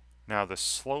now the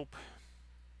slope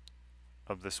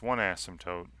of this one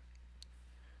asymptote,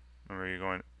 remember you're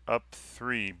going up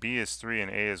 3, b is 3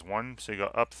 and a is 1, so you go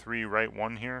up 3, right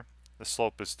 1 here, the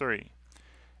slope is 3.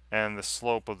 And the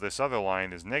slope of this other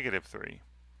line is negative 3.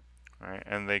 Right?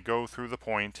 And they go through the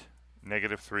point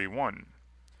negative 3, 1.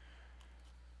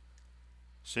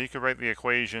 So you could write the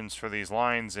equations for these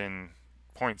lines in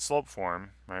point slope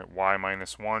form. Right? Y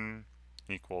minus 1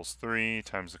 equals 3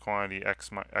 times the quantity x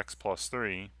plus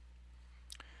 3.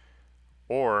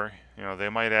 Or, they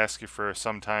might ask you for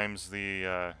sometimes they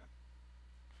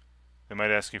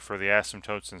might ask you for the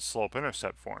asymptotes in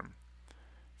slope-intercept form.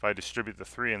 If I distribute the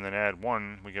 3 and then add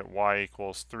 1, we get y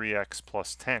equals 3x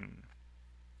plus 10.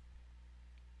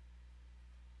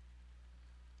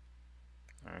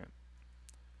 Alright.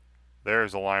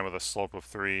 There's a line with a slope of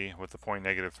 3 with the point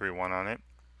negative 3, 1 on it.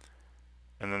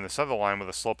 And then this other line with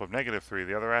a slope of negative 3,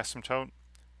 the other asymptote,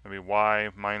 would be y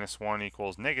minus 1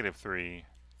 equals negative 3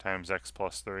 times x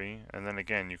plus 3. And then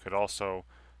again, you could also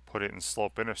put it in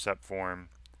slope-intercept form,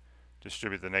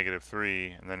 distribute the negative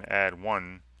 3, and then add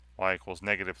 1, y equals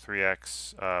negative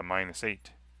 3x minus 8.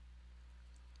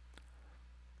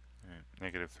 Right,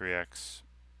 negative 3x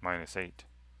minus 8.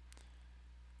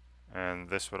 And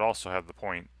this would also have the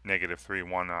point negative 3,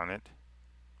 1 on it,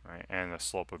 right, and a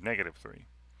slope of negative 3.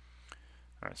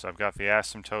 Alright, so I've got the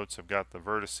asymptotes, I've got the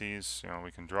vertices,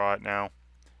 we can draw it now.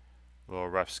 A little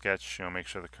rough sketch, make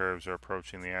sure the curves are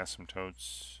approaching the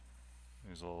asymptotes.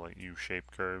 These little like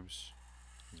U-shaped curves,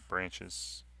 these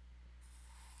branches.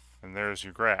 And there's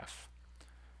your graph.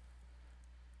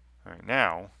 Alright,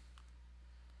 now,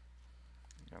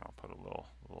 again, I'll put a little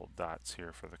dots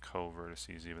here for the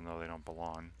co-vertices, even though they don't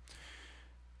belong.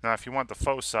 Now, if you want the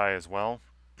foci as well,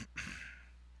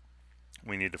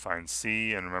 we need to find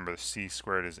c, and remember the c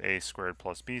squared is a squared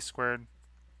plus b squared,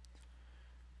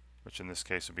 which in this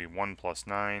case would be 1 plus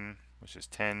 9, which is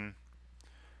 10.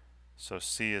 So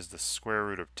c is the square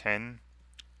root of 10,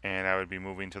 and I would be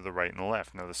moving to the right and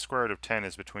left. Now the square root of 10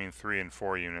 is between 3 and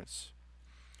 4 units.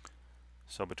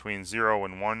 So between 0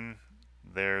 and 1,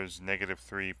 there's negative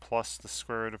 3 plus the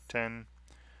square root of 10.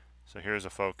 So here's a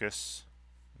focus,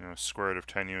 square root of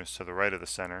 10 units to the right of the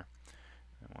center.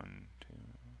 1, 2,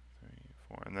 3,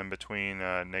 4. And then between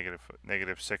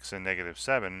negative 6 and negative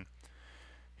 7,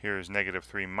 here's negative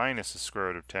 3 minus the square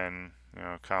root of 10,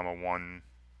 comma 1.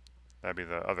 That'd be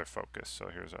the other focus. So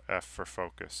here's a F for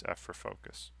focus, F for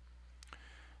focus.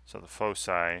 So the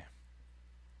foci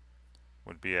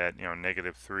would be at,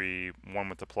 negative 3, 1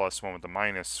 with the plus, 1 with the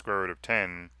minus, square root of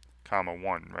 10, comma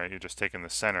 1, right? You're just taking the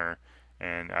center,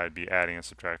 and I'd be adding and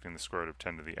subtracting the square root of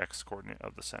 10 to the x-coordinate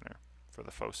of the center for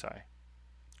the foci.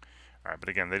 Alright, but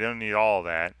again, they don't need all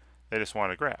that. They just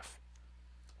want a graph.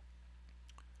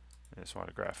 They just want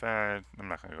a graph. I'm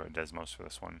not going to go to Desmos for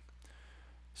this one.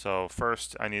 So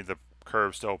first, I need the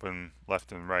curves to open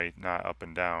left and right, not up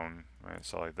and down, right?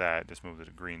 So like that, just move the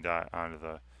green dot onto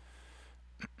the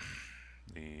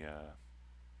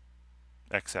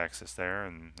x-axis there,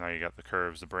 and now you got the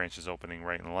curves, the branches opening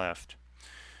right and left.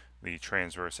 The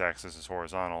transverse axis is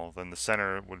horizontal. Then the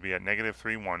center would be at negative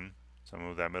 3, 1. So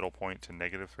move that middle point to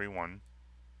negative 3, 1.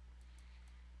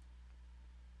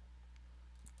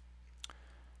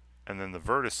 And then the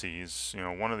vertices,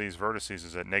 one of these vertices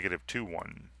is at negative 2,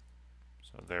 1.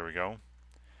 So there we go.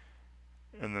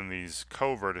 And then these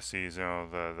co-vertices,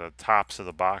 the tops of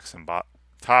the box and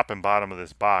top and bottom of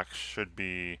this box should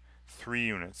be 3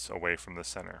 units away from the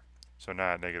center. So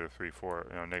not negative 3,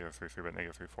 4, negative 3, 3, but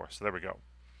negative 3, 4. So there we go.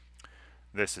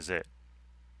 This is it.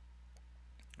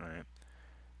 All right.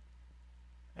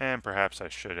 And perhaps I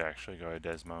should actually go to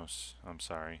Desmos. I'm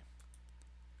sorry.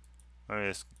 Let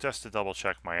me just to double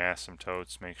check my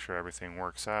asymptotes, make sure everything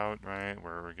works out, right?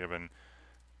 Where we're given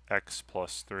x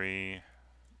plus 3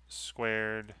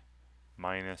 squared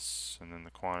minus, and then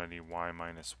the quantity y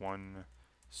minus 1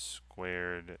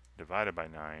 squared divided by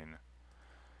 9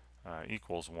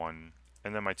 equals 1.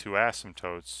 And then my two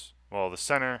asymptotes, well, the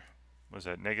center was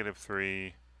at negative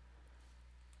 3,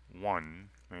 1.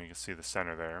 And you can see the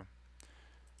center there.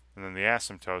 And then the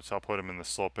asymptotes, I'll put them in the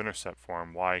slope-intercept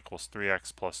form. Y equals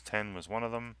 3x plus 10 was one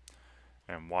of them,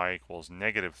 and y equals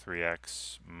negative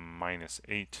 3x minus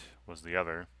 8 was the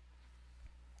other.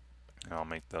 And I'll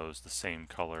make those the same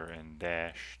color and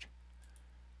dashed.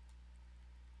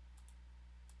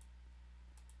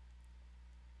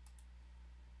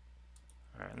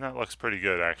 Alright, and that looks pretty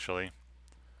good, actually.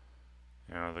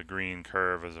 The green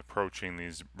curve is approaching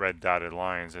these red dotted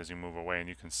lines as you move away, and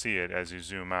you can see it as you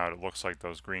zoom out. It looks like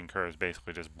those green curves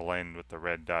basically just blend with the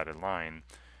red dotted line.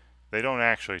 They don't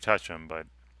actually touch them, but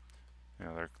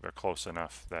they're close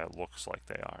enough that it looks like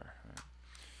they are.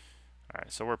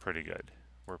 Alright, so we're pretty good.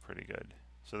 We're pretty good.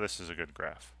 So this is a good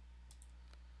graph.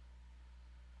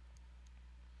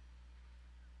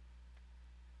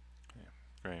 Yeah,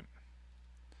 great.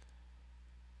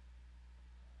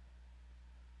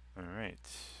 Alright.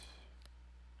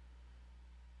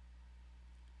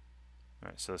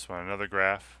 Alright, so this one, another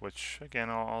graph, which again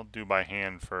I'll do by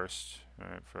hand first,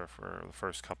 right, for the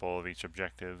first couple of each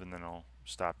objective, and then I'll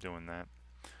stop doing that.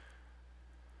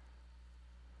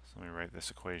 So let me write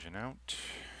this equation out.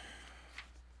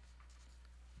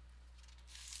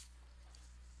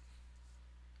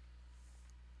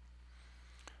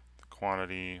 The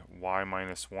quantity y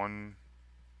minus 1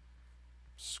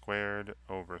 squared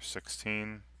over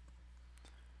 16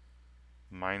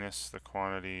 minus the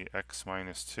quantity x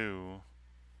minus 2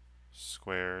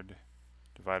 squared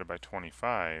divided by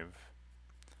 25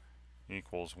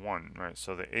 equals 1, right?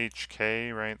 So the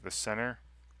HK, right, the center.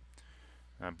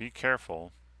 Now be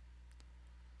careful.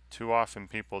 Too often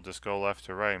people just go left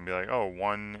to right and be like, oh,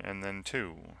 1 and then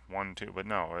 2, 1, 2. But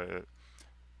no,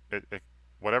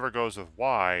 whatever goes with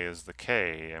y is the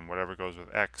k, and whatever goes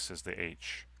with x is the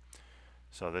h.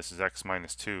 So this is x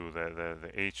minus 2,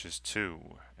 the h is 2,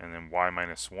 and then y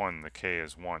minus 1, the k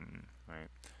is 1, right?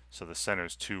 So the center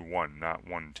is 2, 1, not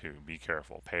 1, 2. Be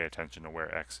careful. Pay attention to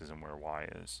where x is and where y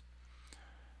is.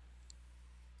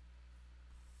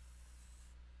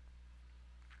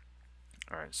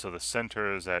 Alright, so the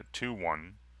center is at 2,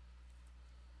 1.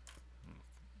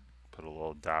 Put a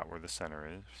little dot where the center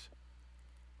is.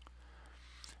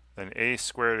 Then a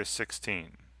squared is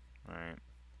 16, right?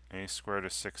 A squared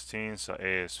is 16, so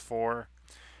a is 4.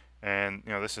 And,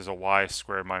 this is a y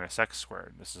squared minus x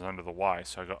squared. This is under the y,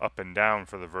 so I go up and down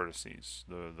for the vertices.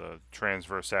 The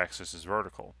transverse axis is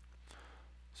vertical.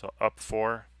 So up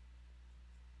 4.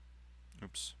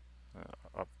 Oops.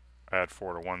 Up, add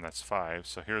 4 to 1, that's 5.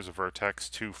 So here's a vertex,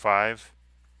 2, 5.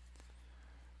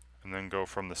 And then go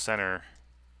from the center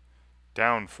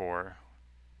down 4.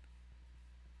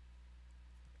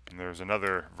 And there's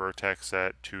another vertex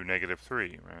at 2, negative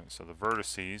 3, right? So the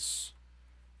vertices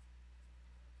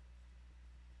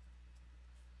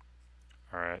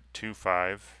are at 2,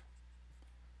 5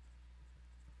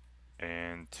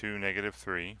 and 2, negative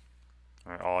 3.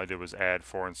 All right, all I did was add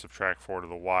 4 and subtract 4 to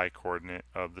the y coordinate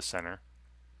of the center.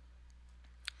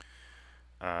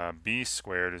 B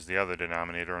squared is the other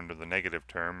denominator under the negative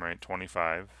term, right?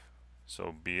 25.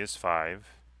 So B is 5.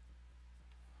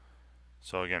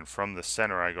 So again, from the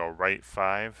center I go right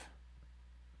 5.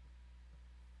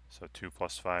 So 2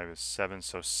 plus 5 is 7.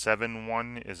 So 7,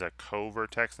 1 is a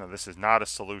co-vertex. Now this is not a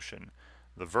solution.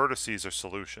 The vertices are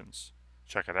solutions.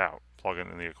 Check it out. Plug it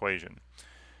in the equation.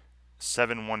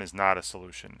 7, 1 is not a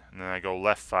solution. And then I go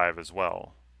left 5 as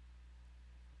well.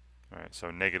 Alright,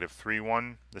 so negative 3,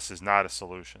 1. This is not a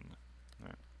solution.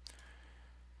 Right.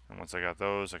 And once I got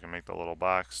those, I can make the little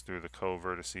box through the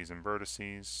co-vertices and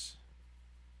vertices.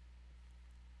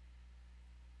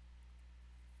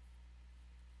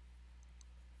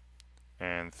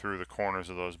 And through the corners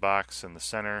of those boxes in the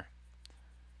center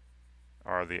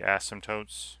are the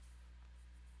asymptotes.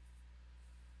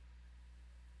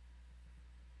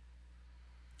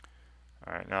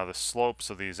 Alright, now the slopes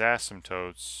of these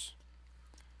asymptotes,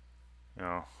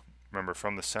 remember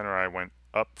from the center I went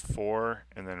up 4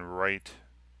 and then right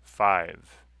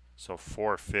 5. So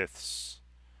 4/5.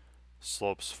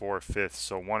 Slopes 4/5.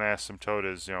 So one asymptote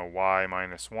is, y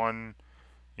minus 1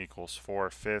 equals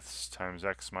 4/5 times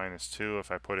x minus 2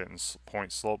 if I put it in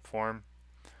point slope form.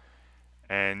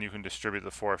 And you can distribute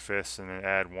the 4/5 and then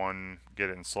add 1, get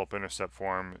it in slope intercept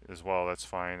form as well, that's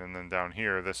fine. And then down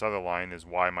here, this other line is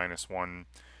y minus 1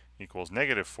 equals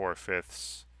negative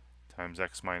 4/5 times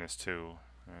x minus 2.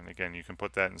 And again, you can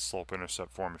put that in slope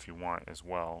intercept form if you want as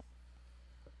well.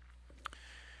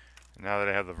 And now that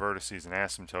I have the vertices and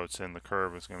asymptotes in, the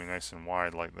curve is going to be nice and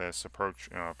wide like this,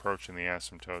 approaching the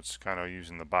asymptotes, kind of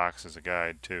using the box as a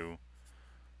guide too.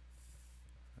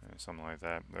 Something like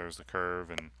that. There's the curve,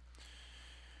 and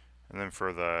then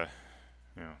for the,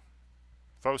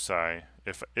 foci,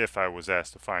 if I was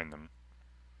asked to find them,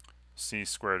 c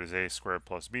squared is a squared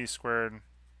plus b squared.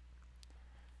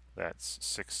 That's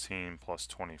 16 plus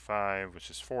 25, which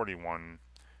is 41.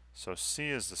 So c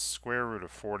is the square root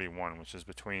of 41, which is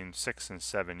between 6 and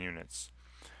 7 units.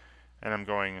 And I'm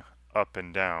going up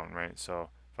and down, right? So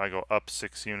if I go up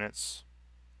 6 units,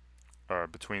 or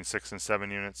between 6 and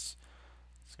 7 units,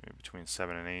 it's going to be between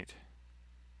 7 and 8.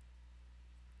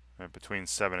 Between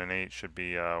 7 and 8 should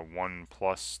be 1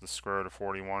 plus the square root of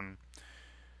 41.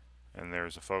 And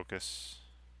there's a focus.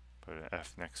 Put an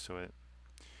F next to it.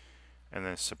 And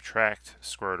then subtract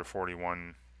square root of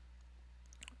 41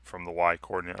 from the y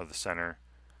coordinate of the center.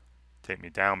 Take me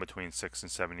down between 6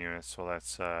 and 7 units. So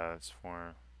that's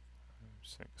 4,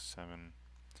 6, 7.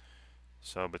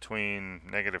 So between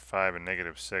negative 5 and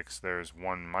negative 6, there's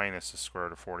 1 minus the square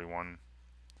root of 41.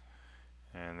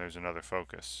 And there's another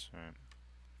focus. Right?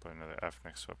 Put another F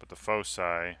next to it. But the foci,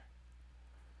 again,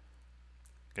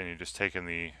 you're just taking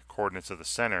the coordinates of the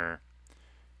center,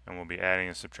 and we'll be adding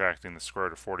and subtracting the square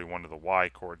root of 41 to the y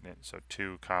coordinate. So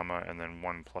 2 comma and then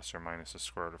 1 plus or minus the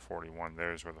square root of 41.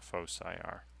 There's where the foci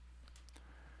are.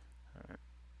 Right.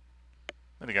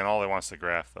 And again, all I want is the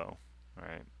graph though.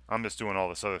 Right. I'm just doing all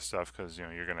this other stuff because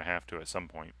you're going to have to at some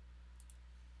point.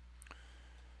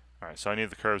 Alright, so I need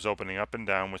the curves opening up and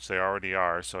down, which they already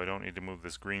are, so I don't need to move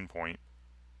this green point.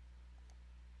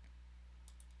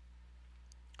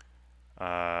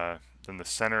 Then the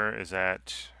center is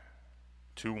at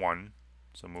 2, 1.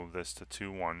 So move this to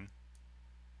 2, 1.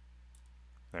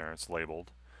 There, it's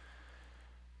labeled.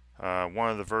 One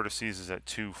of the vertices is at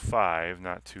 2, 5,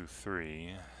 not 2,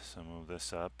 3. So move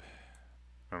this up.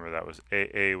 Remember that was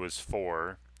A was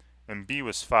 4, and B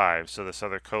was 5. So this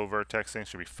other co-vertex thing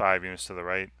should be 5 units to the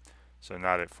right. So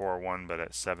not at 4, 1, but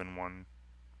at 7, 1.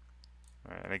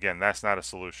 Right, and again, that's not a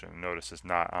solution. Notice it's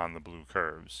not on the blue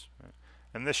curves. Right?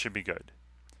 And this should be good.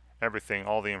 Everything,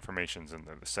 all the information's in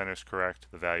there. The center's correct.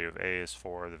 The value of A is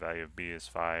 4. The value of B is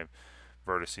 5.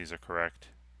 Vertices are correct.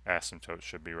 Asymptotes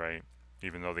should be right.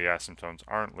 Even though the asymptotes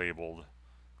aren't labeled,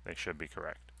 they should be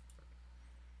correct.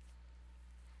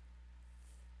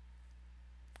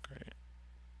 Great.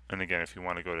 And again, if you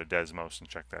want to go to Desmos and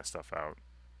check that stuff out,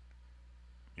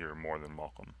 you're more than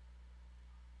welcome.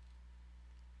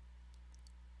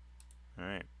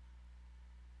 Alright.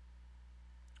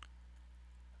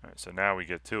 Alright, so now we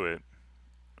get to it.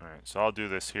 Alright, so I'll do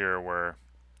this here where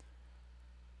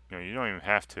you don't even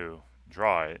have to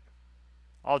draw it.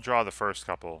 I'll draw the first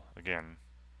couple again,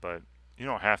 but you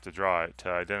don't have to draw it to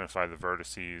identify the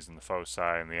vertices and the foci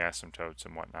and the asymptotes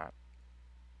and whatnot.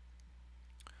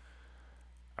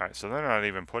 Alright, so they're not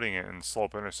even putting it in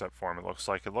slope-intercept form. It looks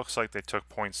like they took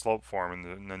point-slope form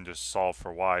and then just solved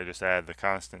for y, just add the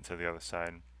constant to the other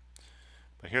side.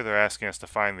 But here they're asking us to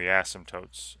find the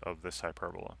asymptotes of this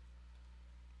hyperbola.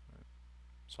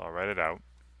 So I'll write it out.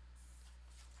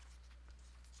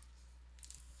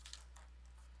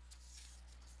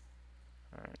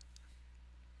 Alright.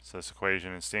 So this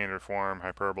equation in standard form,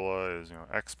 hyperbola is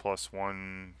x plus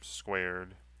 1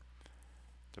 squared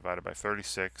divided by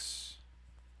 36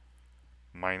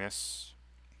 minus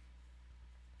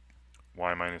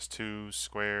y minus 2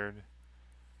 squared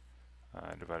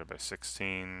divided by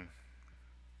 16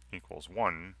 equals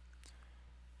 1.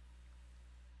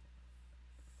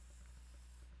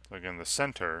 So again, the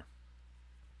center,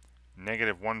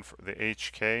 -1 for the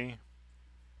hk.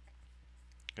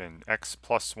 Again, x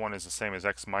plus 1 is the same as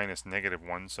x minus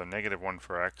 -1, so -1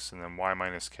 for x, and then y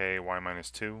minus k, y minus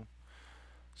 2.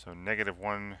 So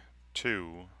 -1,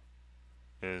 2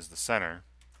 is the center.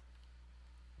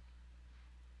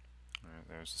 Alright,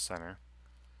 there's the center.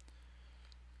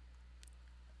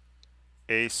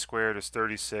 A squared is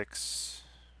 36.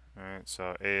 Alright,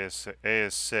 so A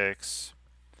is 6.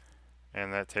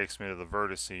 And that takes me to the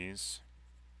vertices.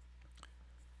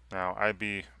 Now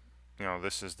IB,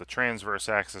 this is the transverse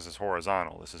axis is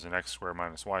horizontal. This is an x squared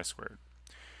minus y squared.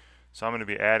 So I'm going to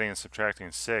be adding and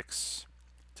subtracting 6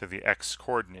 to the x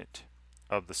coordinate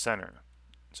of the center.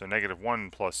 So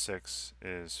 -1 plus 6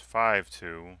 is 5,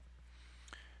 2.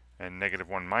 And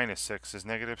 -1 minus 6 is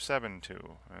 -7,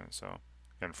 2. And so,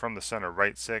 again, from the center,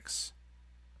 right 6,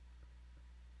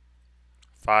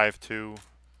 5, 2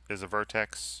 is a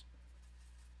vertex.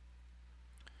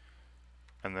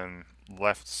 And then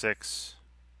left 6,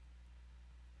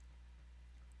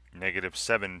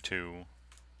 -7, 2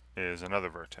 is another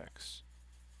vertex.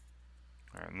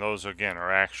 And those, again,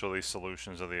 are actually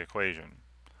solutions of the equation.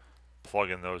 Plug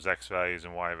in those x values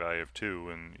and y value of 2,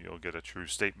 and you'll get a true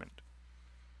statement.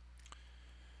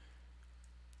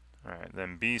 Alright,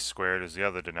 then b squared is the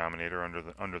other denominator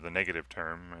under the negative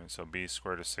term. Right? So b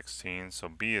squared is 16. So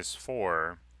b is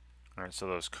 4. Alright, so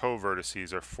those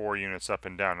co-vertices are 4 units up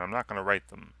and down. I'm not going to write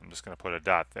them. I'm just going to put a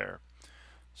dot there.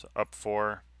 So up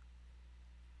 4.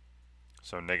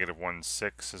 So -1,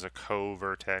 6 is a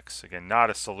co-vertex. Again, not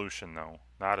a solution though.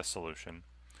 Not a solution.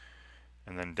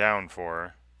 And then down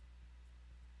 4.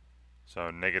 So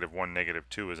 -1,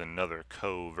 -2 is another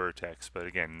co-vertex. But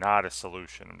again, not a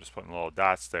solution. I'm just putting little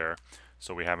dots there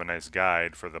so we have a nice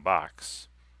guide for the box.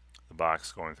 The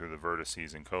box going through the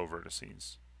vertices and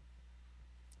co-vertices.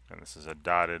 And this is a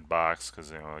dotted box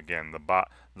because, again,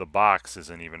 the box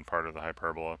isn't even part of the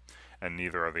hyperbola, and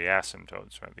neither are the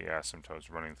asymptotes, right? The asymptotes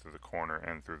running through the corner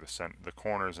and through the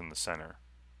corners in the center.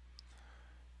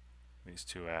 These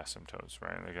two asymptotes,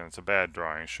 right? And again, it's a bad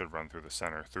drawing. It should run through the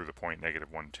center, through the point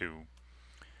 -1, 2.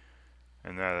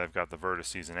 And now that I've got the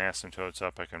vertices and asymptotes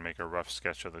up, I can make a rough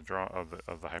sketch of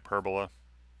the hyperbola.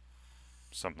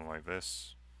 Something like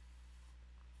this.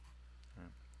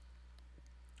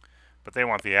 But they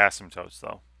want the asymptotes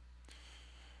though.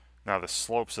 Now the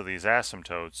slopes of these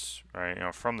asymptotes,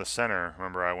 right, from the center,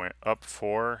 remember I went up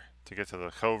 4 to get to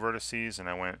the co-vertices, and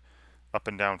I went up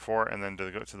and down 4, and then to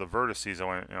go to the vertices I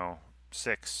went,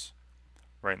 6,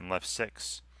 right and left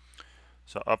 6.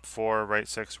 So up 4, right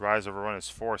 6, rise over 1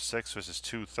 is 4, 6, which is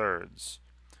 2/3.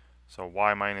 So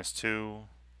y minus 2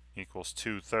 equals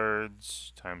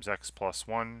 2/3 times x plus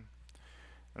 1.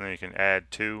 And then you can add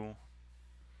 2.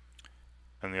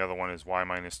 and the other one is y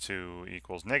minus 2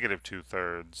 equals negative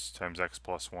 2/3 times x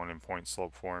plus 1 in point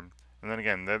slope form. And then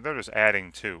again, they're just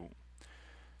adding 2.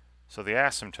 So the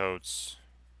asymptotes,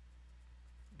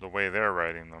 the way they're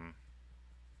writing them,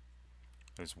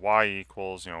 is y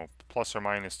equals, plus or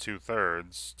minus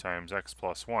 2/3 times x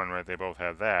plus 1, right? They both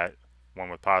have that. One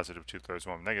with positive 2/3,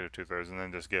 one with negative 2/3, and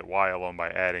then just get y alone by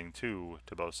adding 2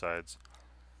 to both sides.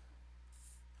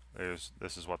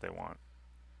 This is what they want.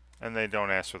 And they don't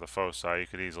ask for the foci. You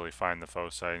could easily find the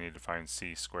foci. You need to find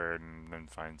c squared and then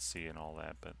find c and all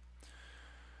that. But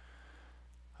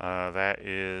that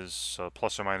is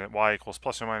plus or minus y equals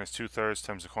plus or minus 2/3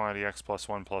 times the quantity x plus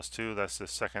 1 plus 2. That's the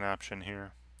second option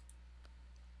here.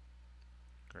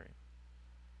 Great.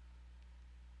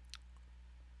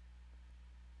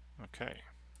 Okay.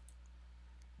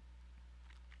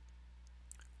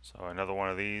 So another one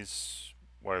of these.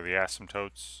 What are the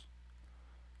asymptotes?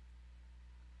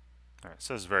 Alright,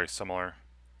 so this is very similar.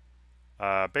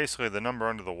 Basically, the number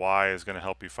under the y is going to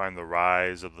help you find the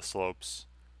rise of the slopes.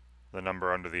 The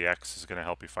number under the x is going to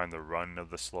help you find the run of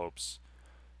the slopes.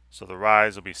 So the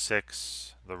rise will be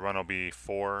 6, the run will be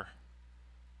 4.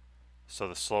 So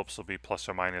the slopes will be plus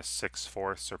or minus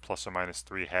 6/4 or plus or minus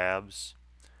 3/2.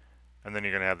 And then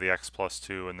you're going to have the x plus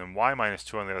 2 and then y minus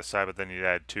 2 on the other side, but then you'd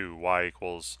add 2. Y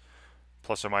equals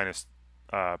plus or minus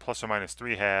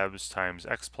 3/2 times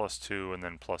x plus 2 and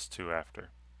then plus 2 after.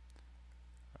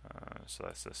 So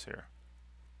that's this here.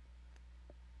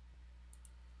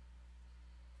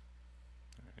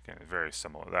 Again, very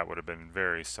similar. That would have been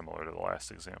very similar to the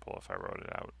last example if I wrote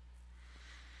it out.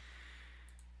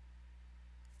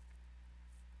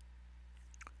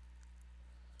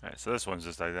 Alright, so this one's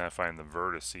just identifying the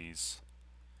vertices.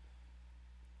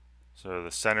 So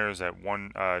the center is at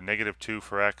negative 2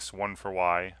 for x, 1 for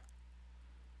y.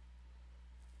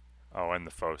 Oh, and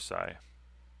the foci. Alright,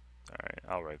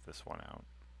 I'll write this one out.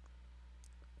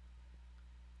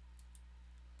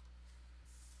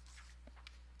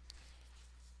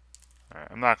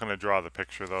 Alright, I'm not going to draw the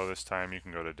picture though this time. You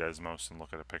can go to Desmos and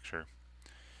look at a picture.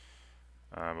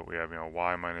 But we have,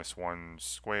 y minus 1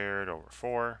 squared over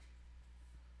 4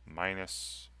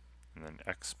 minus, and then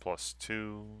x plus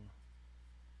 2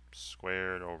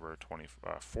 squared over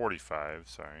 45,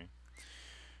 sorry,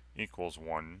 equals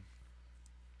 1.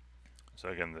 So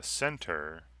again, the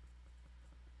center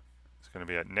is going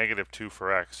to be at negative 2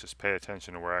 for x. Just pay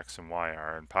attention to where x and y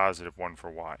are, and positive 1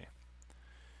 for y.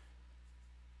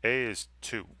 A is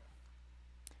 2,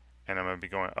 and I'm going to be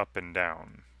going up and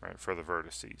down, right, for the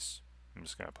vertices. I'm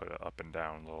just going to put up and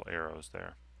down little arrows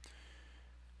there.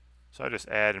 So I just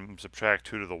add and subtract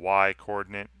 2 to the y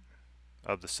coordinate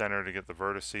of the center to get the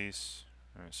vertices.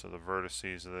 Right, so the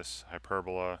vertices of this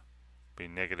hyperbola be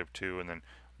negative 2, and then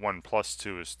 1 plus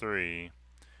 2 is 3,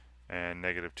 and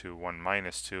negative 2, 1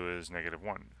 minus 2 is negative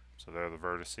 1. So they're the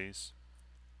vertices.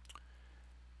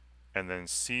 And then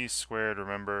c squared,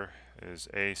 remember, is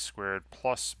a squared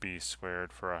plus b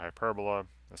squared for a hyperbola.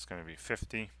 That's going to be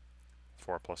 50.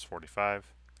 4 plus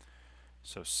 45.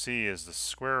 So c is the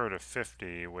square root of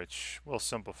 50, which will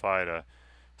simplify to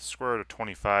square root of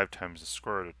 25 times the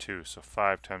square root of 2. So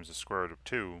 5 times the square root of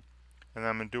 2. And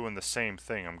then I'm doing the same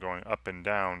thing. I'm going up and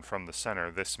down from the center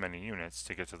this many units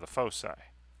to get to the foci.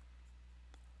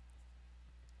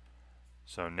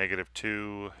 So negative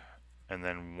 2, and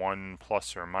then 1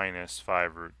 plus or minus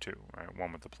 5 root 2, right?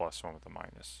 1 with the plus, 1 with the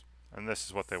minus. And this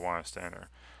is what they want us to enter.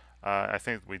 I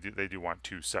think they do want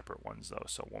 2 separate ones though,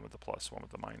 so 1 with the plus, 1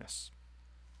 with the minus.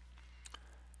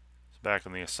 So back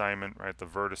in the assignment, right, the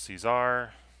vertices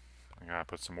are, I'm going to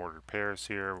put some ordered pairs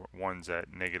here. One's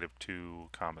at negative 2,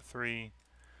 comma 3.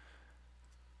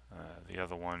 The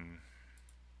other one,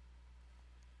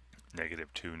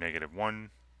 negative 2, negative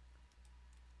 1.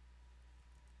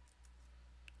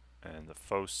 And the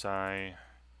foci,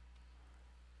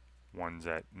 one's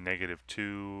at negative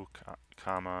 2,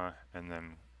 comma, and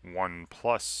then 1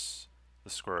 plus the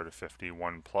square root of 50,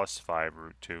 1 plus 5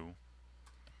 root 2.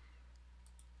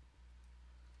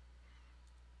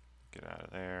 Get out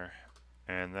of there.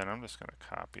 And then I'm just going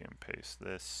to copy and paste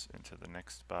this into the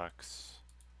next box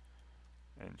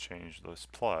and change this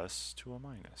plus to a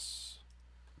minus.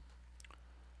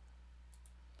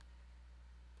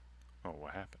 Oh,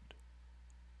 what happened?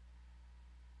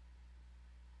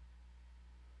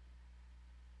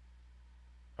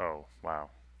 Oh,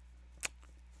 wow.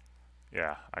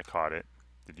 Yeah, I caught it.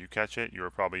 Did you catch it? You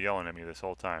were probably yelling at me this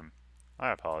whole time.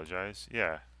 I apologize.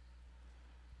 Yeah.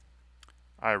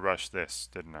 I rushed this,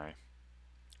 didn't I?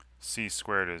 C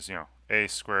squared is, a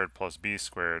squared plus b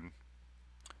squared.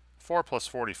 4 plus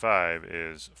 45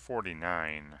 is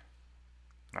 49,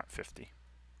 not 50.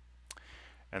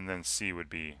 and then c would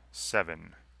be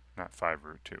 7, not 5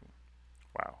 root 2.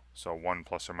 Wow, so 1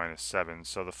 plus or minus 7.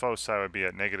 So the foci would be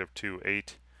at negative 2,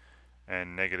 8,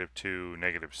 and negative 2,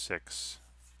 negative 6.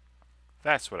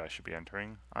 That's what I should be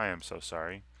entering. I am so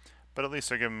sorry. But at least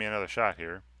they're giving me another shot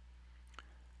here.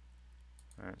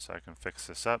 Alright, so I can fix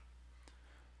this up.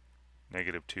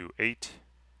 Negative 2, 8.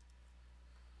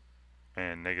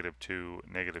 And negative 2,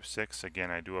 negative 6. Again,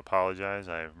 I do apologize.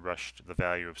 I rushed the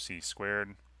value of c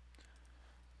squared.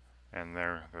 And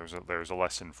there's a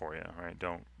lesson for you, right?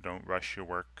 Don't rush your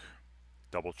work.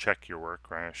 Double check your work,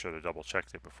 right? I should have double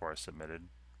checked it before I submitted.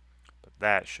 But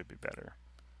that should be better.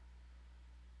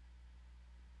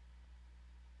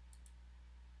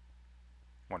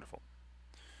 Wonderful.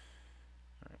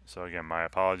 All right, so again, my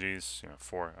apologies.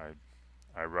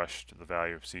 I rushed the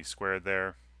value of c squared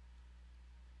there.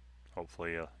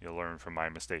 Hopefully you'll learn from my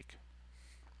mistake.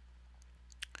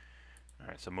 All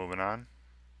right, so moving on.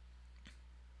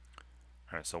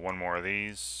 All right, so one more of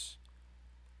these.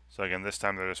 So again, this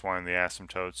time they're just wanting the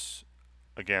asymptotes.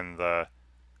 Again, the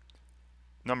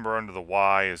number under the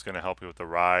y is going to help you with the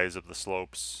rise of the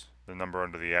slopes. The number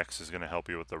under the x is going to help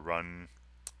you with the run.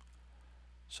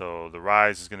 So the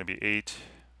rise is going to be 8.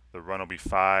 The run will be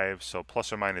 5. So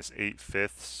plus or minus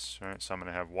 8/5. Right? So I'm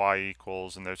going to have y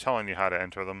equals, and they're telling you how to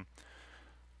enter them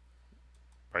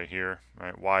right here.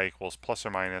 Right? Y equals plus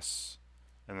or minus,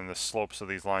 and then the slopes of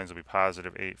these lines will be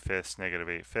positive 8/5, negative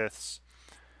 8/5.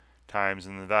 Times,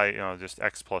 and the value, just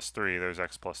x plus 3. There's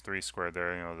x plus 3 squared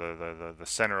there. The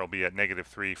center will be at negative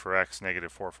 3 for x,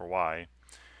 negative 4 for y.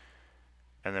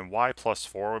 And then y plus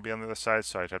 4 would be on the other side,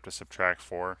 so I'd have to subtract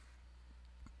 4.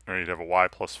 Or you'd have a y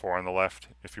plus 4 on the left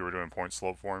if you were doing point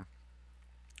slope form.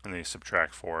 And then you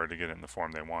subtract 4 to get it in the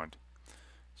form they want.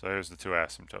 So here's the two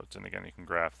asymptotes. And again, you can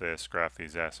graph this, graph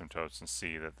these asymptotes, and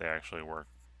see that they actually work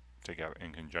together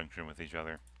in conjunction with each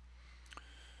other.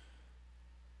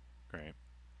 Great.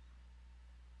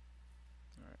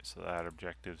 Alright, so that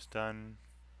objective's done.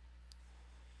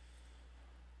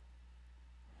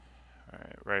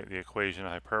 Alright, write the equation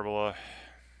of hyperbola.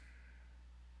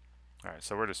 Alright,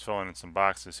 so we're just filling in some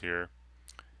boxes here.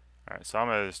 Alright, so I'm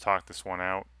going to just talk this one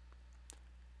out.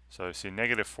 So you see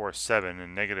negative 4, 7,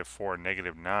 and negative 4,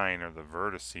 negative 9 are the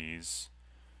vertices.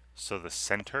 So the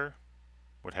center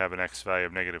would have an x value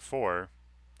of negative 4.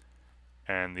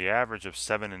 And the average of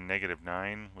 7 and negative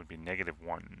 9 would be negative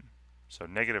 1. So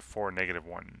negative 4, negative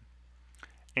 1.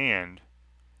 And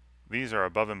these are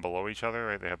above and below each other,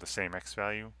 right? They have the same x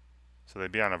value. So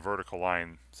they'd be on a vertical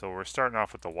line. So we're starting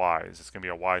off with the y's. It's going to be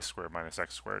a y squared minus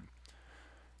x squared.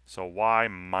 So y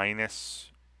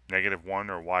minus negative 1,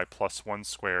 or y plus 1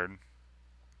 squared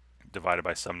divided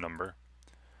by some number,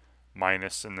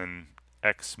 minus, and then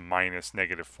x minus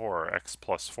negative 4, or x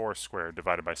plus 4 squared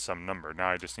divided by some number.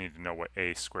 Now I just need to know what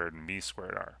a squared and b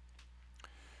squared are.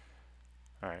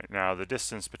 Alright, now the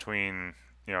distance between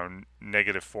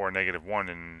negative 4, negative 1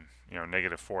 and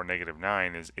negative 4, negative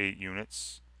 9 is 8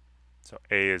 units. So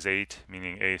a is 8,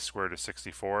 meaning a squared is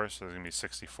 64, so there's going to be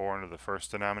 64 under the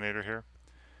first denominator here.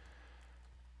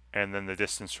 And then the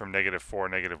distance from negative 4,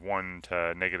 negative 1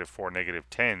 to negative 4, negative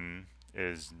 10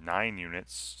 is 9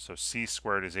 units. So c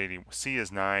squared is 80. C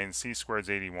is 9, c squared is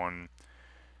 81.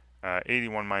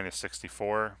 81 minus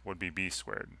 64 would be b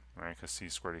squared, right? Because c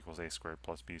squared equals a squared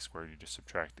plus b squared. You just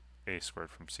subtract a squared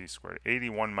from c squared.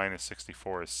 81 minus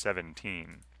 64 is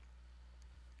 17.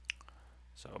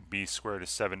 So b squared is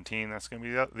 17. That's going to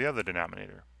be the other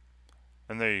denominator.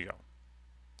 And there you go.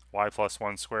 Y plus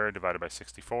 1 squared divided by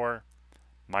 64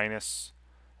 minus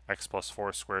x plus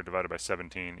 4 squared divided by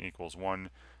 17 equals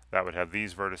 1. That would have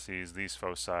these vertices, these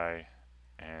foci,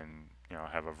 and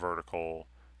have a vertical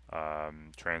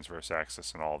transverse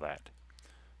axis and all that.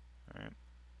 All right.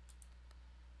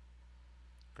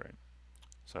 Great.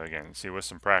 So again, see, with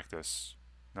some practice.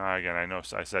 Now again, I know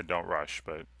I said don't rush,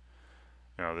 but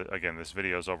again, this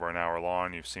video is over an hour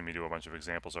long. You've seen me do a bunch of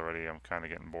examples already. I'm kind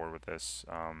of getting bored with this.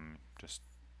 Just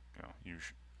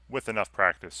with enough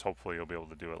practice, hopefully you'll be able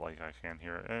to do it like I can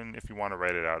here. And if you want to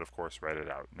write it out, of course, write it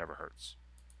out. Never hurts.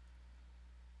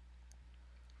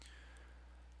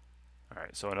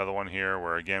 Alright, so another one here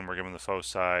where again we're given the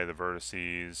foci, the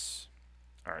vertices.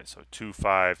 Alright, so 2,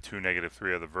 5, 2, negative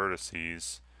 3 are the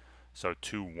vertices. So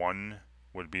 2, 1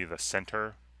 would be the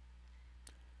center.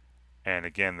 And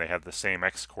again, they have the same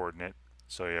x coordinate.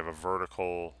 So you have a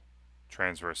vertical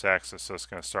transverse axis. So it's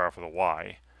going to start off with a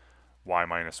y. Y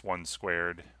minus 1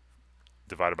 squared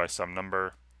divided by some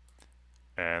number.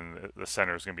 And the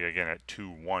center is going to be again at 2,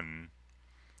 1.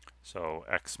 So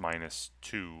x minus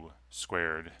 2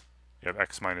 squared. You have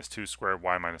x minus 2 squared,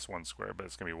 y minus 1 squared, but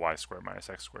it's going to be y squared minus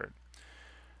x squared.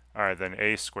 Alright, then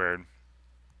a squared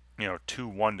 2,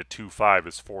 1 to 2, 5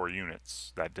 is 4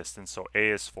 units, that distance. So a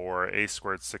is 4, a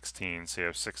squared 16, so you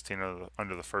have 16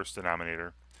 under the first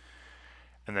denominator.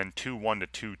 And then 2, 1 to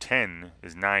 2, 10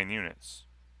 is 9 units.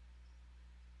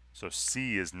 So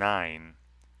c is 9,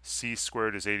 c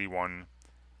squared is 81,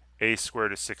 a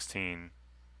squared is 16,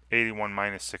 81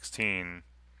 minus 16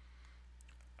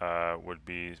 would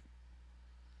be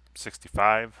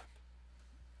 65,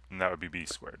 and that would be b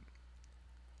squared.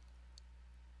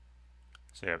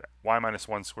 So you have y minus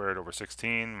 1 squared over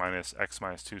 16 minus x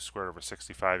minus 2 squared over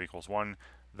 65 equals 1.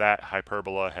 That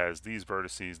hyperbola has these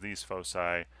vertices, these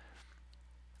foci,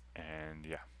 and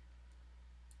yeah.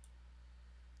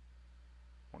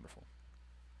 Wonderful.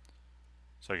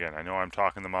 So again, I know I'm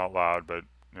talking them out loud, but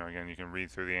again, you can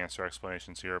read through the answer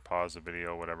explanations here, pause the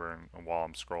video, whatever, and while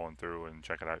I'm scrolling through and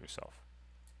check it out yourself.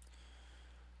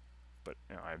 But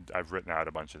I've written out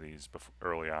a bunch of these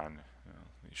early on.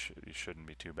 These shouldn't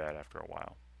be too bad after a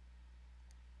while.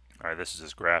 All right, this is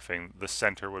just graphing. The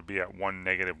center would be at 1,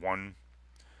 -1,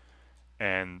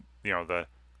 and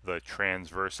the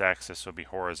transverse axis would be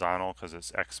horizontal because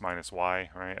it's x minus y,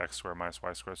 right? X squared minus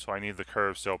y squared. So I need the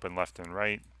curves to open left and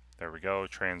right. There we go.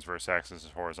 Transverse axis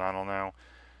is horizontal now.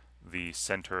 The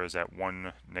center is at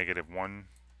 1, -1.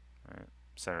 Right?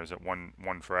 Center is at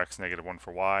 1 for x, -1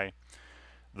 for y.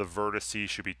 The vertices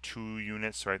should be 2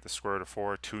 units, right? The square root of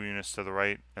 4, 2 units to the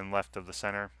right and left of the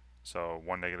center. So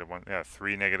 1, -1, yeah,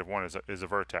 3, -1 is a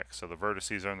vertex. So the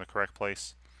vertices are in the correct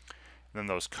place. And then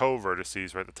those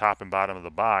co-vertices, right, the top and bottom of the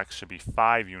box should be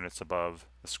 5 units above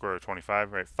the square root of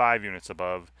 25, right? 5 units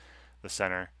above the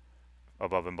center,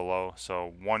 above and below. So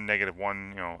 1,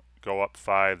 -1, go up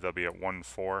 5, they'll be at 1,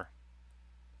 4.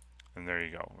 And there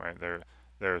you go, right?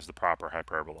 There's the proper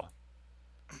hyperbola.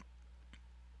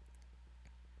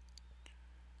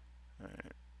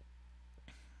 Right.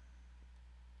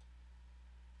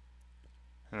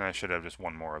 And I should have just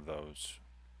one more of those,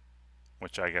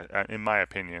 which I guess, in my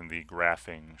opinion, the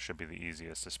graphing should be the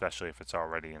easiest, especially if it's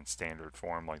already in standard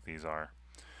form like these are.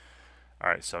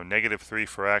 Alright, so -3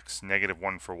 for x,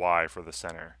 -1 for y for the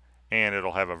center. And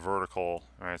it'll have a vertical,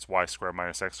 right, it's y squared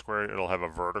minus x squared, it'll have a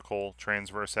vertical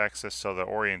transverse axis, so the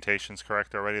orientation's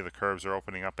correct already, the curves are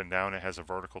opening up and down, it has a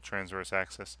vertical transverse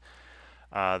axis.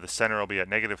 The center will be at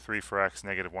 -3 for x,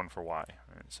 -1 for y.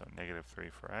 Right, so -3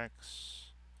 for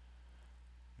x,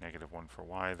 -1 for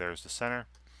y, there's the center.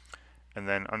 And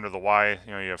then under the y,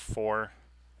 you have 4.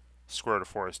 Square root of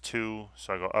 4 is 2,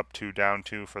 so I go up 2, down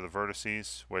 2 for the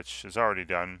vertices, which is already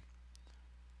done.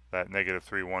 That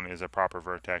 -3, 1 is a proper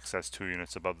vertex, that's 2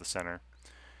 units above the center.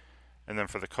 And then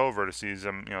for the co-vertices,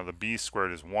 the b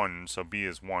squared is 1, so b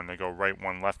is 1. I go right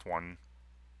 1, left 1.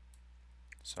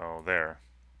 So there.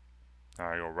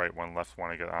 Now I go right 1, left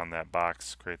 1, I get on that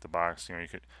box, create the box. You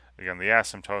could, again, the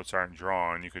asymptotes aren't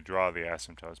drawn, you could draw the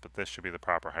asymptotes, but this should be the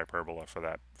proper hyperbola for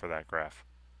that graph,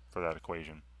 for that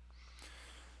equation.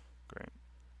 Great.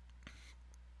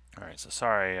 Alright, so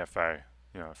sorry if I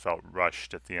felt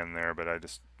rushed at the end there, but I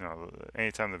just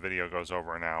anytime the video goes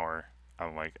over an hour,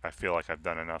 I feel like I've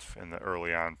done enough in the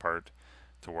early on part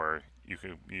to where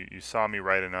you saw me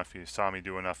write enough, you saw me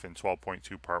do enough in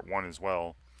 12.2 part 1 as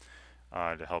well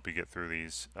to help you get through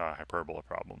these hyperbola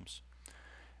problems.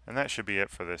 And that should be it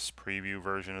for this preview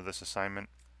version of this assignment.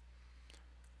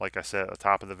 Like I said at the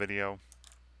top of the video,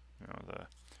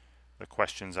 the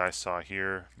questions I saw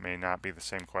here may not be the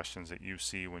same questions that you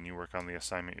see when you work on the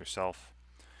assignment yourself,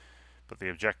 but the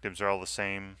objectives are all the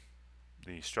same.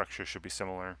 The structure should be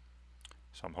similar.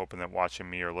 So I'm hoping that watching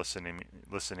me or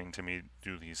listening to me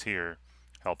do these here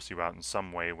helps you out in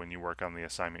some way when you work on the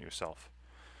assignment yourself.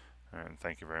 And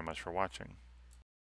thank you very much for watching.